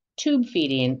 Tube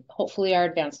feeding. Hopefully our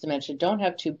advanced dementia don't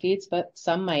have tube feeds, but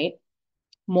some might.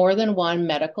 More than one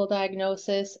medical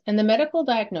diagnosis. And the medical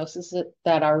diagnoses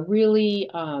that are really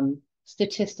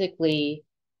statistically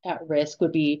at risk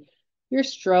would be your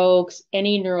strokes,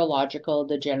 any neurological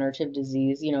degenerative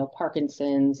disease,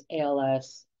 Parkinson's,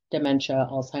 ALS, dementia,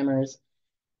 Alzheimer's,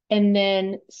 and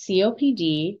then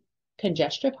COPD,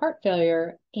 congestive heart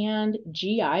failure, and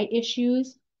GI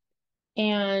issues.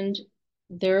 And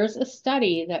there's a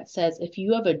study that says if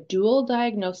you have a dual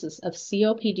diagnosis of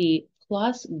COPD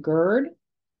plus GERD,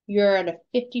 you're at a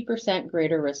 50%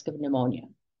 greater risk of pneumonia.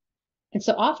 And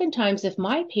so oftentimes if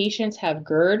my patients have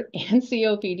GERD and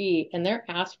COPD and they're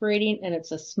aspirating and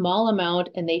it's a small amount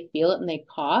and they feel it and they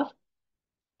cough,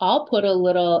 I'll put a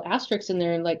little asterisk in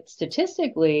there and like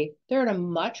statistically, they're at a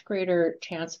much greater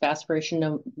chance of aspiration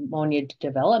pneumonia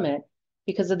development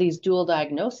because of these dual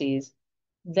diagnoses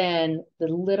than the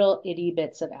little itty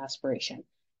bits of aspiration.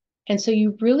 And so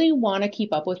you really want to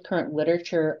keep up with current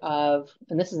literature of,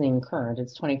 and this isn't even current,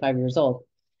 it's 25 years old,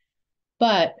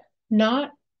 but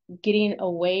not getting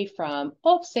away from,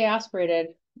 oh, say aspirated,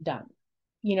 done.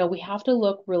 We have to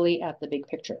look really at the big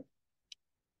picture.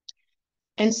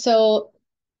 And so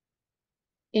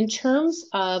in terms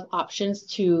of options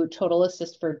to total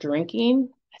assist for drinking,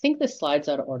 I think this slide's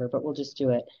out of order, but we'll just do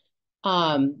it.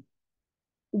 Um,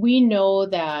 we know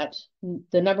that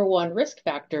the number one risk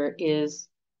factor is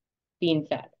being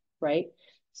fed, right?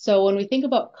 So when we think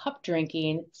about cup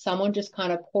drinking, someone just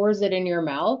kind of pours it in your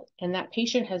mouth, and that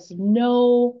patient has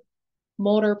no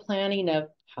motor planning of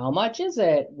how much is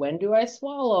it? When do I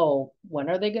swallow? When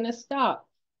are they going to stop?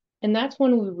 And that's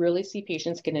when we really see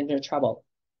patients get into trouble.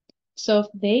 So if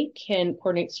they can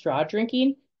coordinate straw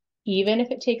drinking, even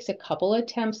if it takes a couple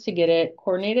attempts to get it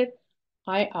coordinated,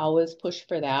 I always push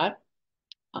for that.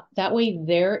 That way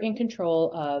they're in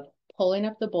control of pulling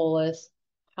up the bolus,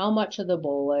 how much of the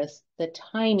bolus, the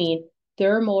timing,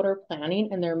 their motor planning,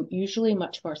 and they're usually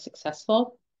much more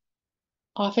successful.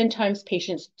 Oftentimes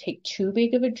patients take too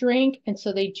big of a drink, and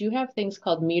so they do have things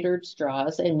called metered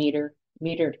straws and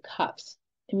metered cups,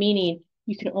 meaning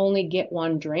you can only get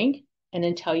one drink, and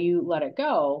until you let it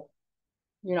go,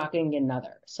 you're not going to get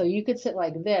another. So you could sit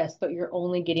like this, but you're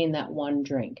only getting that one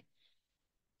drink.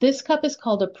 This cup is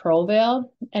called a Proval,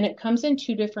 and it comes in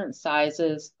two different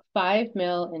sizes, 5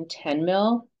 ml and 10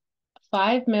 ml.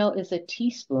 5 ml is a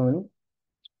teaspoon,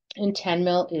 and 10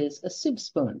 ml is a soup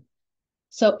spoon.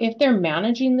 So if they're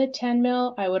managing the 10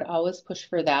 ml, I would always push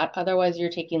for that. Otherwise, you're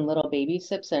taking little baby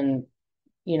sips and,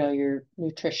 your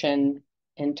nutrition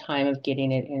and time of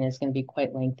getting it in is going to be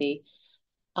quite lengthy.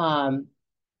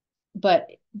 But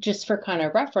just for kind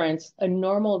of reference, a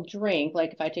normal drink,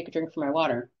 like if I take a drink from my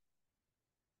water,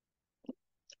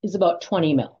 is about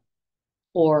 20 ml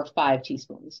or 5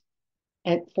 teaspoons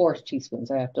and 4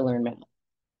 teaspoons. I have to learn math.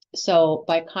 So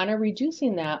by kind of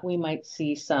reducing that, we might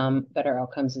see some better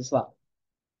outcomes as well.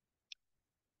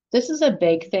 This is a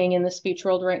big thing in the speech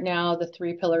world right now, the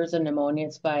 3 pillars of pneumonia.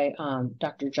 It's by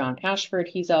Dr. John Ashford.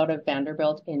 He's out of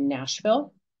Vanderbilt in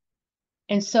Nashville.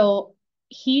 And so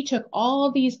he took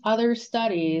all these other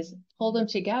studies, pulled them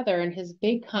together, and his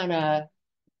big kind of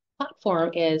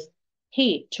platform is,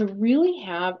 hey, to really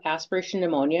have aspiration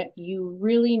pneumonia, you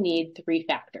really need 3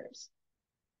 factors.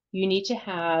 You need to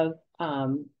have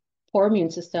poor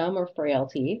immune system or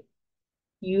frailty.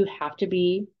 You have to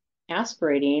be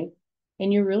aspirating,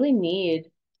 and you really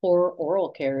need poor oral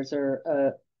cares or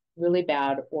a really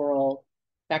bad oral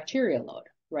bacteria load,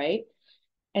 right?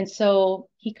 And so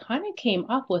he kind of came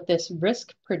up with this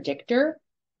risk predictor,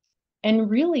 and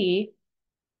really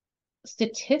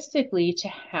statistically to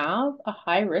have a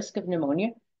high risk of pneumonia,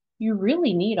 you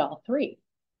really need all 3.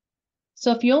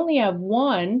 So if you only have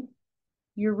one,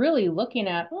 you're really looking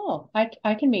at, oh,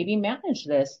 I can maybe manage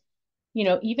this.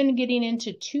 Even getting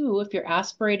into 2, if you're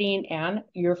aspirating and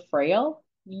you're frail,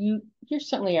 you're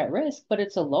certainly at risk, but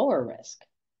it's a lower risk.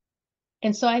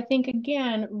 And so I think,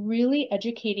 again, really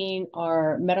educating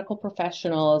our medical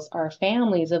professionals, our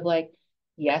families of like,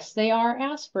 yes, they are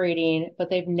aspirating, but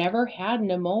they've never had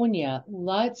pneumonia.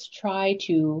 Let's try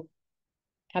to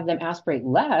have them aspirate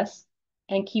less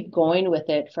and keep going with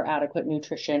it for adequate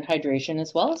nutrition, hydration,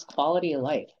 as well as quality of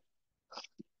life.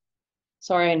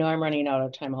 Sorry, I know I'm running out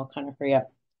of time. I'll kind of hurry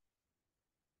up.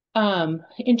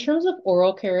 In terms of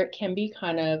oral care, it can be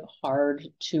kind of hard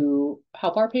to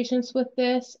help our patients with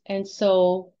this. And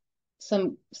so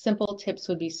some simple tips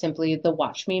would be simply the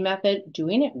watch me method,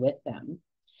 doing it with them,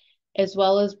 as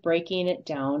well as breaking it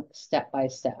down step by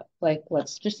step. Like,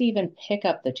 let's just even pick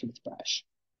up the toothbrush.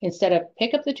 Instead of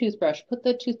pick up the toothbrush, put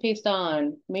the toothpaste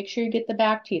on, make sure you get the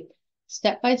back teeth,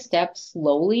 step by step,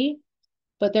 slowly.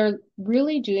 But they're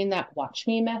really doing that watch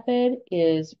me method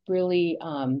is really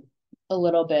a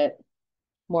little bit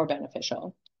more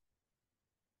beneficial.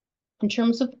 In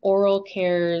terms of oral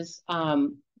cares,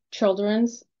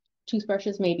 children's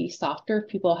toothbrushes may be softer if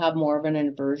people have more of an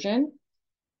aversion.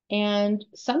 And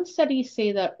some studies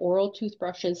say that oral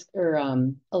toothbrushes or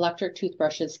electric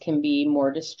toothbrushes can be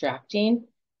more distracting.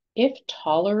 If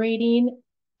tolerating,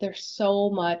 they're so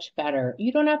much better.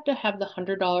 You don't have to have the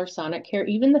 $100 Sonic Care,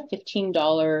 even the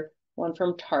 $15 one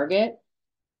from Target.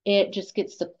 It just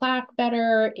gets the plaque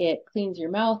better. It cleans your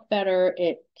mouth better.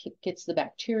 It gets the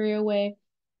bacteria away.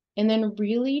 and then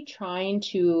really trying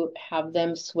to have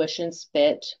them swish and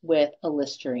spit with a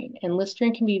Listerine. And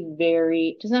Listerine can be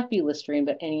very, doesn't have to be Listerine,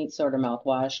 but any sort of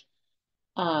mouthwash,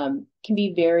 can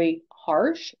be very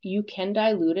harsh. You can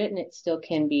dilute it and it still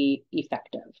can be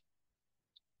effective.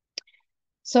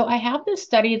 So I have this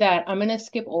study that I'm going to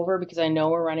skip over because I know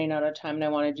we're running out of time and I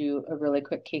want to do a really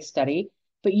quick case study.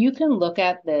 But you can look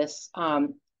at this.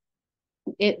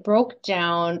 It broke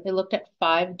down, it looked at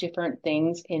 5 different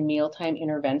things in mealtime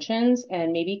interventions,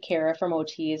 and maybe Kara from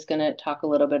OT is going to talk a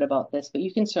little bit about this, but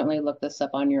you can certainly look this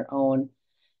up on your own.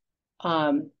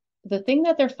 The thing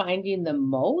that they're finding the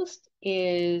most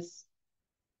is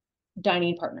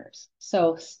dining partners.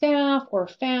 So staff or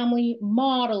family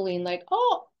modeling, like,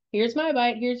 oh, here's my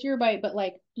bite, here's your bite, but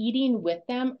like eating with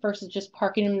them versus just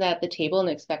parking them at the table and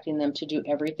expecting them to do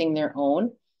everything their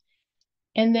own.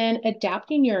 And then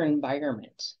adapting your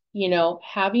environment,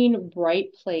 having bright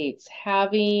plates,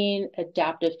 having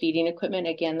adaptive feeding equipment.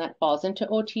 Again, that falls into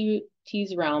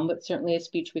OT's realm, but certainly a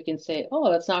speech we can say, oh,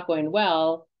 that's not going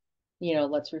well.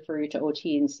 Let's refer you to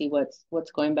OT and see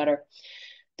what's going better.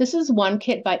 This is one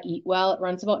kit by Eat Well. It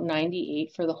runs about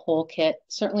 $98 for the whole kit.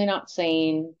 Certainly not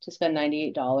saying to spend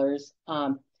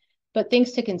 $98. But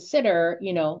things to consider,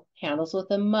 handles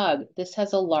with a mug. This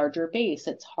has a larger base.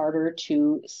 It's harder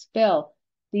to spill.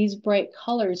 These bright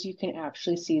colors, you can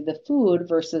actually see the food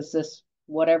versus this,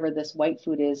 whatever this white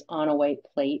food is on a white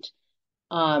plate.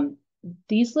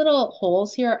 These little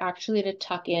holes here are actually to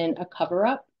tuck in a cover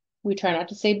up. We try not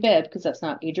to say bib because that's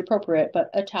not age appropriate, but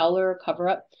a towel or a cover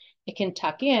up, it can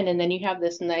tuck in. And then you have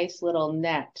this nice little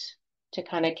net to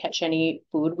kind of catch any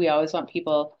food. We always want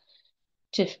people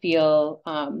to feel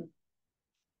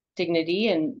dignity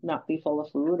and not be full of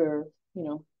food or,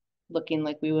 looking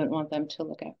like we wouldn't want them to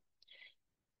look at.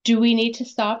 Do we need to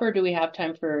stop or do we have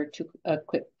time for a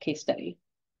quick case study?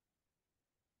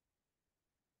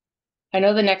 I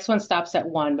know the next one stops at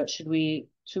 1, but should we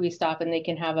stop and they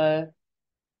can have a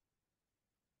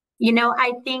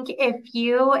I think if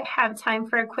you have time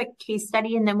for a quick case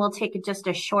study and then we'll take just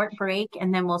a short break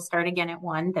and then we'll start again at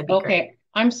 1, that'd be okay. great.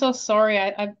 I'm so sorry.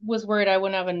 I was worried I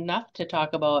wouldn't have enough to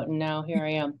talk about, and now here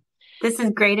I am. This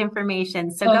is great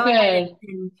information. So go ahead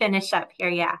and finish up here.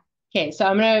 Yeah. Okay, so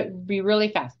I'm going to be really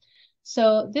fast.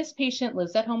 So this patient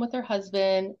lives at home with her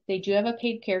husband. They do have a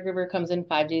paid caregiver, comes in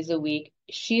 5 days a week.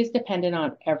 She is dependent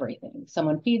on everything.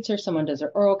 Someone feeds her, someone does her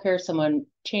oral care, someone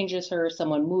changes her,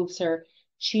 someone moves her.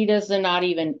 She does not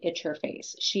even itch her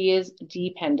face. She is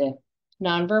dependent,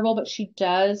 nonverbal, but she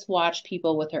does watch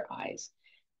people with her eyes.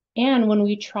 And when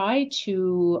we try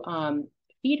to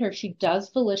feed her, she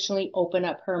does volitionally open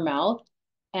up her mouth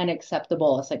and accept the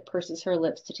bolus, like purses her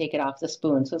lips to take it off the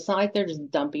spoon. So it's not like they're just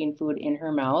dumping food in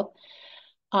her mouth.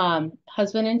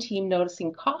 Husband and team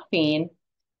noticing coughing,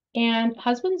 and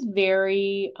husband's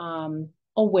very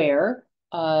aware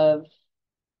of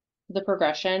the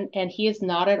progression, and he is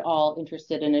not at all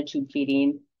interested in a tube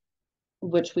feeding,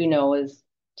 which we know is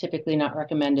typically not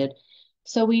recommended.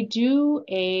 So we do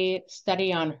a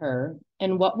study on her,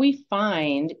 and what we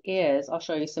find is, I'll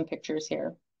show you some pictures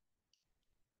here.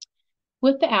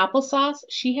 With the applesauce,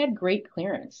 she had great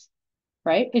clearance,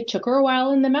 right? It took her a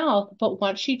while in the mouth, but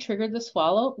once she triggered the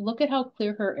swallow, look at how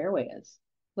clear her airway is.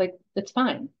 Like, it's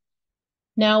fine.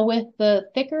 Now with the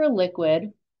thicker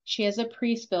liquid, she has a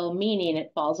pre-spill, meaning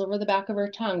it falls over the back of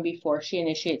her tongue before she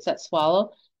initiates that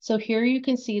swallow. So here you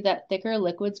can see that thicker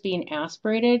liquid's being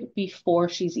aspirated before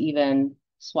she's even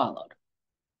swallowed.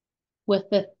 With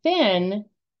the thin,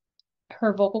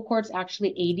 her vocal cord's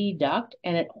actually adduct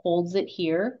and it holds it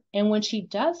here. And when she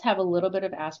does have a little bit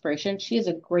of aspiration, she has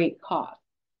a great cough.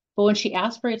 But when she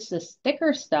aspirates this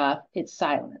thicker stuff, it's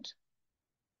silent.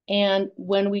 And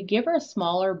when we give her a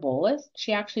smaller bolus,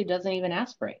 she actually doesn't even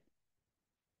aspirate.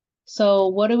 So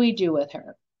what do we do with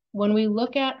her? When we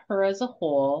look at her as a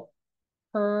whole,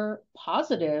 her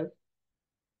positive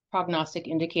prognostic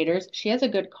indicators, she has a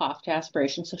good cough to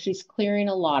aspiration, so she's clearing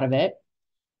a lot of it.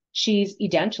 She's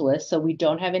edentulous, so we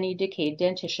don't have any decayed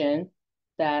dentition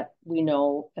that we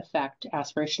know affect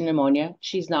aspiration pneumonia.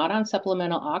 She's not on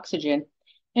supplemental oxygen,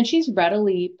 and she's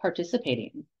readily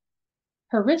participating.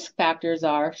 Her risk factors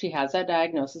are she has that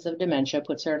diagnosis of dementia,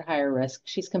 puts her at higher risk.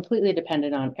 She's completely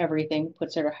dependent on everything,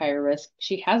 puts her at higher risk.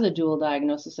 She has a dual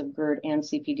diagnosis of GERD and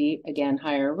CPD, again,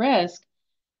 higher risk.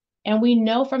 And we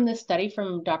know from this study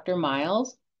from Dr.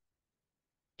 Miles,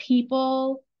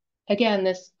 people, again,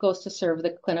 this goes to serve the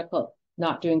clinical,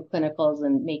 not doing clinicals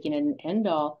and making it an end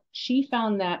all. She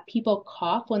found that people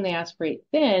cough when they aspirate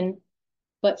thin,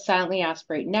 but silently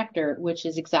aspirate nectar, which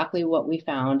is exactly what we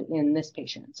found in this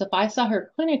patient. So if I saw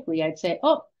her clinically, I'd say,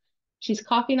 oh, She's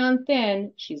coughing on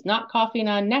thin. She's not coughing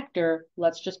on nectar.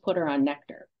 Let's just put her on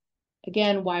nectar.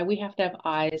 Again, why we have to have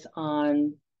eyes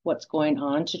on what's going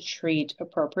on to treat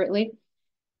appropriately.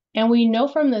 And we know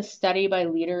from the study by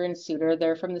Leader and Suter,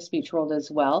 they're from the speech world as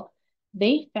well,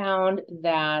 they found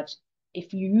that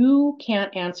if you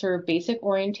can't answer basic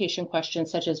orientation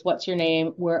questions such as what's your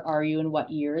name, where are you, and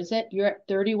what year is it, you're at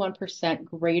 31%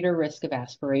 greater risk of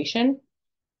aspiration.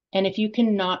 And if you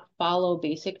cannot follow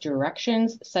basic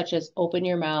directions such as open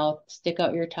your mouth, stick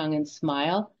out your tongue, and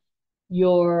smile,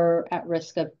 you're at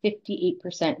risk of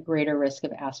 58% greater risk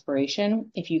of aspiration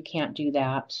if you can't do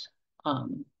that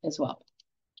as well.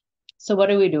 So what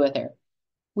do we do with her?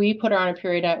 We put her on a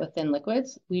period diet with thin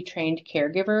liquids. We trained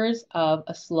caregivers of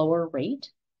a slower rate,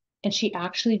 and she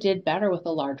actually did better with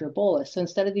a larger bolus. So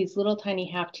instead of these little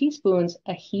tiny half teaspoons,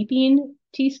 a heaping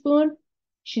teaspoon,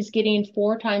 she's getting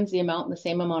 4 times the amount in the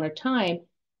same amount of time,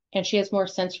 and she has more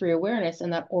sensory awareness,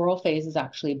 and that oral phase is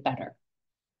actually better.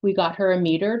 We got her a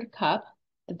metered cup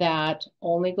that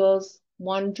only goes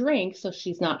 1 drink, so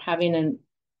she's not having an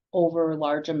over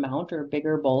large amount or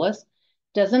bigger bolus.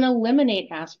 Doesn't eliminate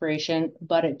aspiration,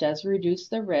 but it does reduce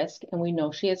the risk, and we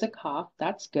know she has a cough.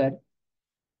 That's good.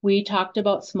 We talked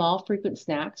about small frequent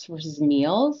snacks versus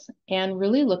meals and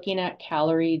really looking at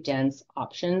calorie dense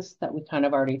options that we kind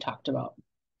of already talked about.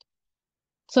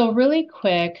 So really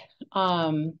quick,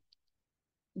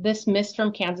 this mist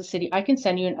from Kansas City, I can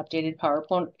send you an updated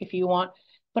PowerPoint if you want,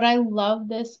 but I love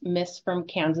this mist from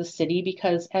Kansas City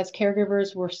because as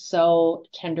caregivers, we're so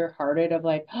tender-hearted of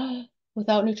like, oh,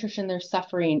 without nutrition, there's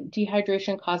suffering.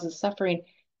 Dehydration causes suffering.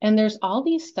 And there's all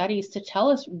these studies to tell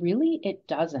us really it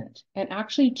doesn't. And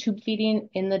actually tube feeding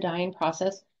in the dying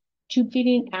process, tube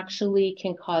feeding actually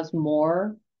can cause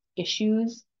more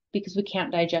issues because we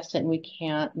can't digest it and we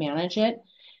can't manage it.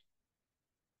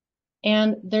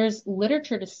 And there's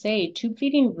literature to say tube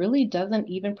feeding really doesn't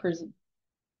even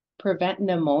prevent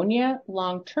pneumonia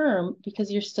long term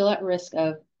because you're still at risk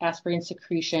of aspirin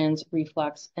secretions,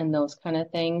 reflux, and those kind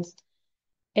of things.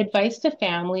 Advice to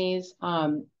families,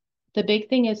 the big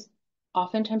thing is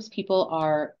oftentimes people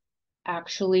are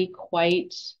actually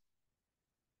quite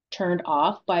turned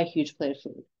off by a huge plate of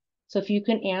food. So if you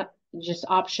can just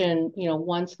option,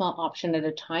 1 small option at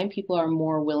a time, people are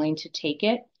more willing to take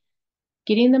it.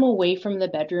 Getting them away from the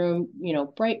bedroom,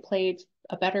 bright plates,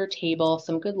 a better table,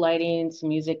 some good lighting, some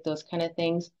music, those kind of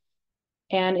things.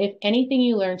 And if anything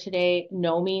you learned today,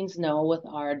 no means no with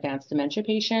our advanced dementia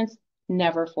patients,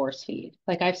 never force feed.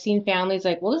 Like I've seen families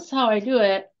like, well, this is how I do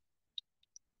it.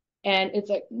 And it's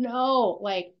like, no,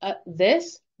 like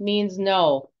this means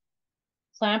no.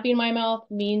 Clamping my mouth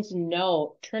means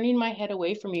no. Turning my head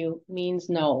away from you means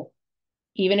no.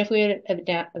 Even if we had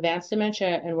advanced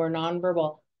dementia and we're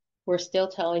nonverbal, we're still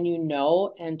telling you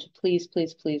no and to please,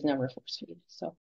 please, please never force feed. So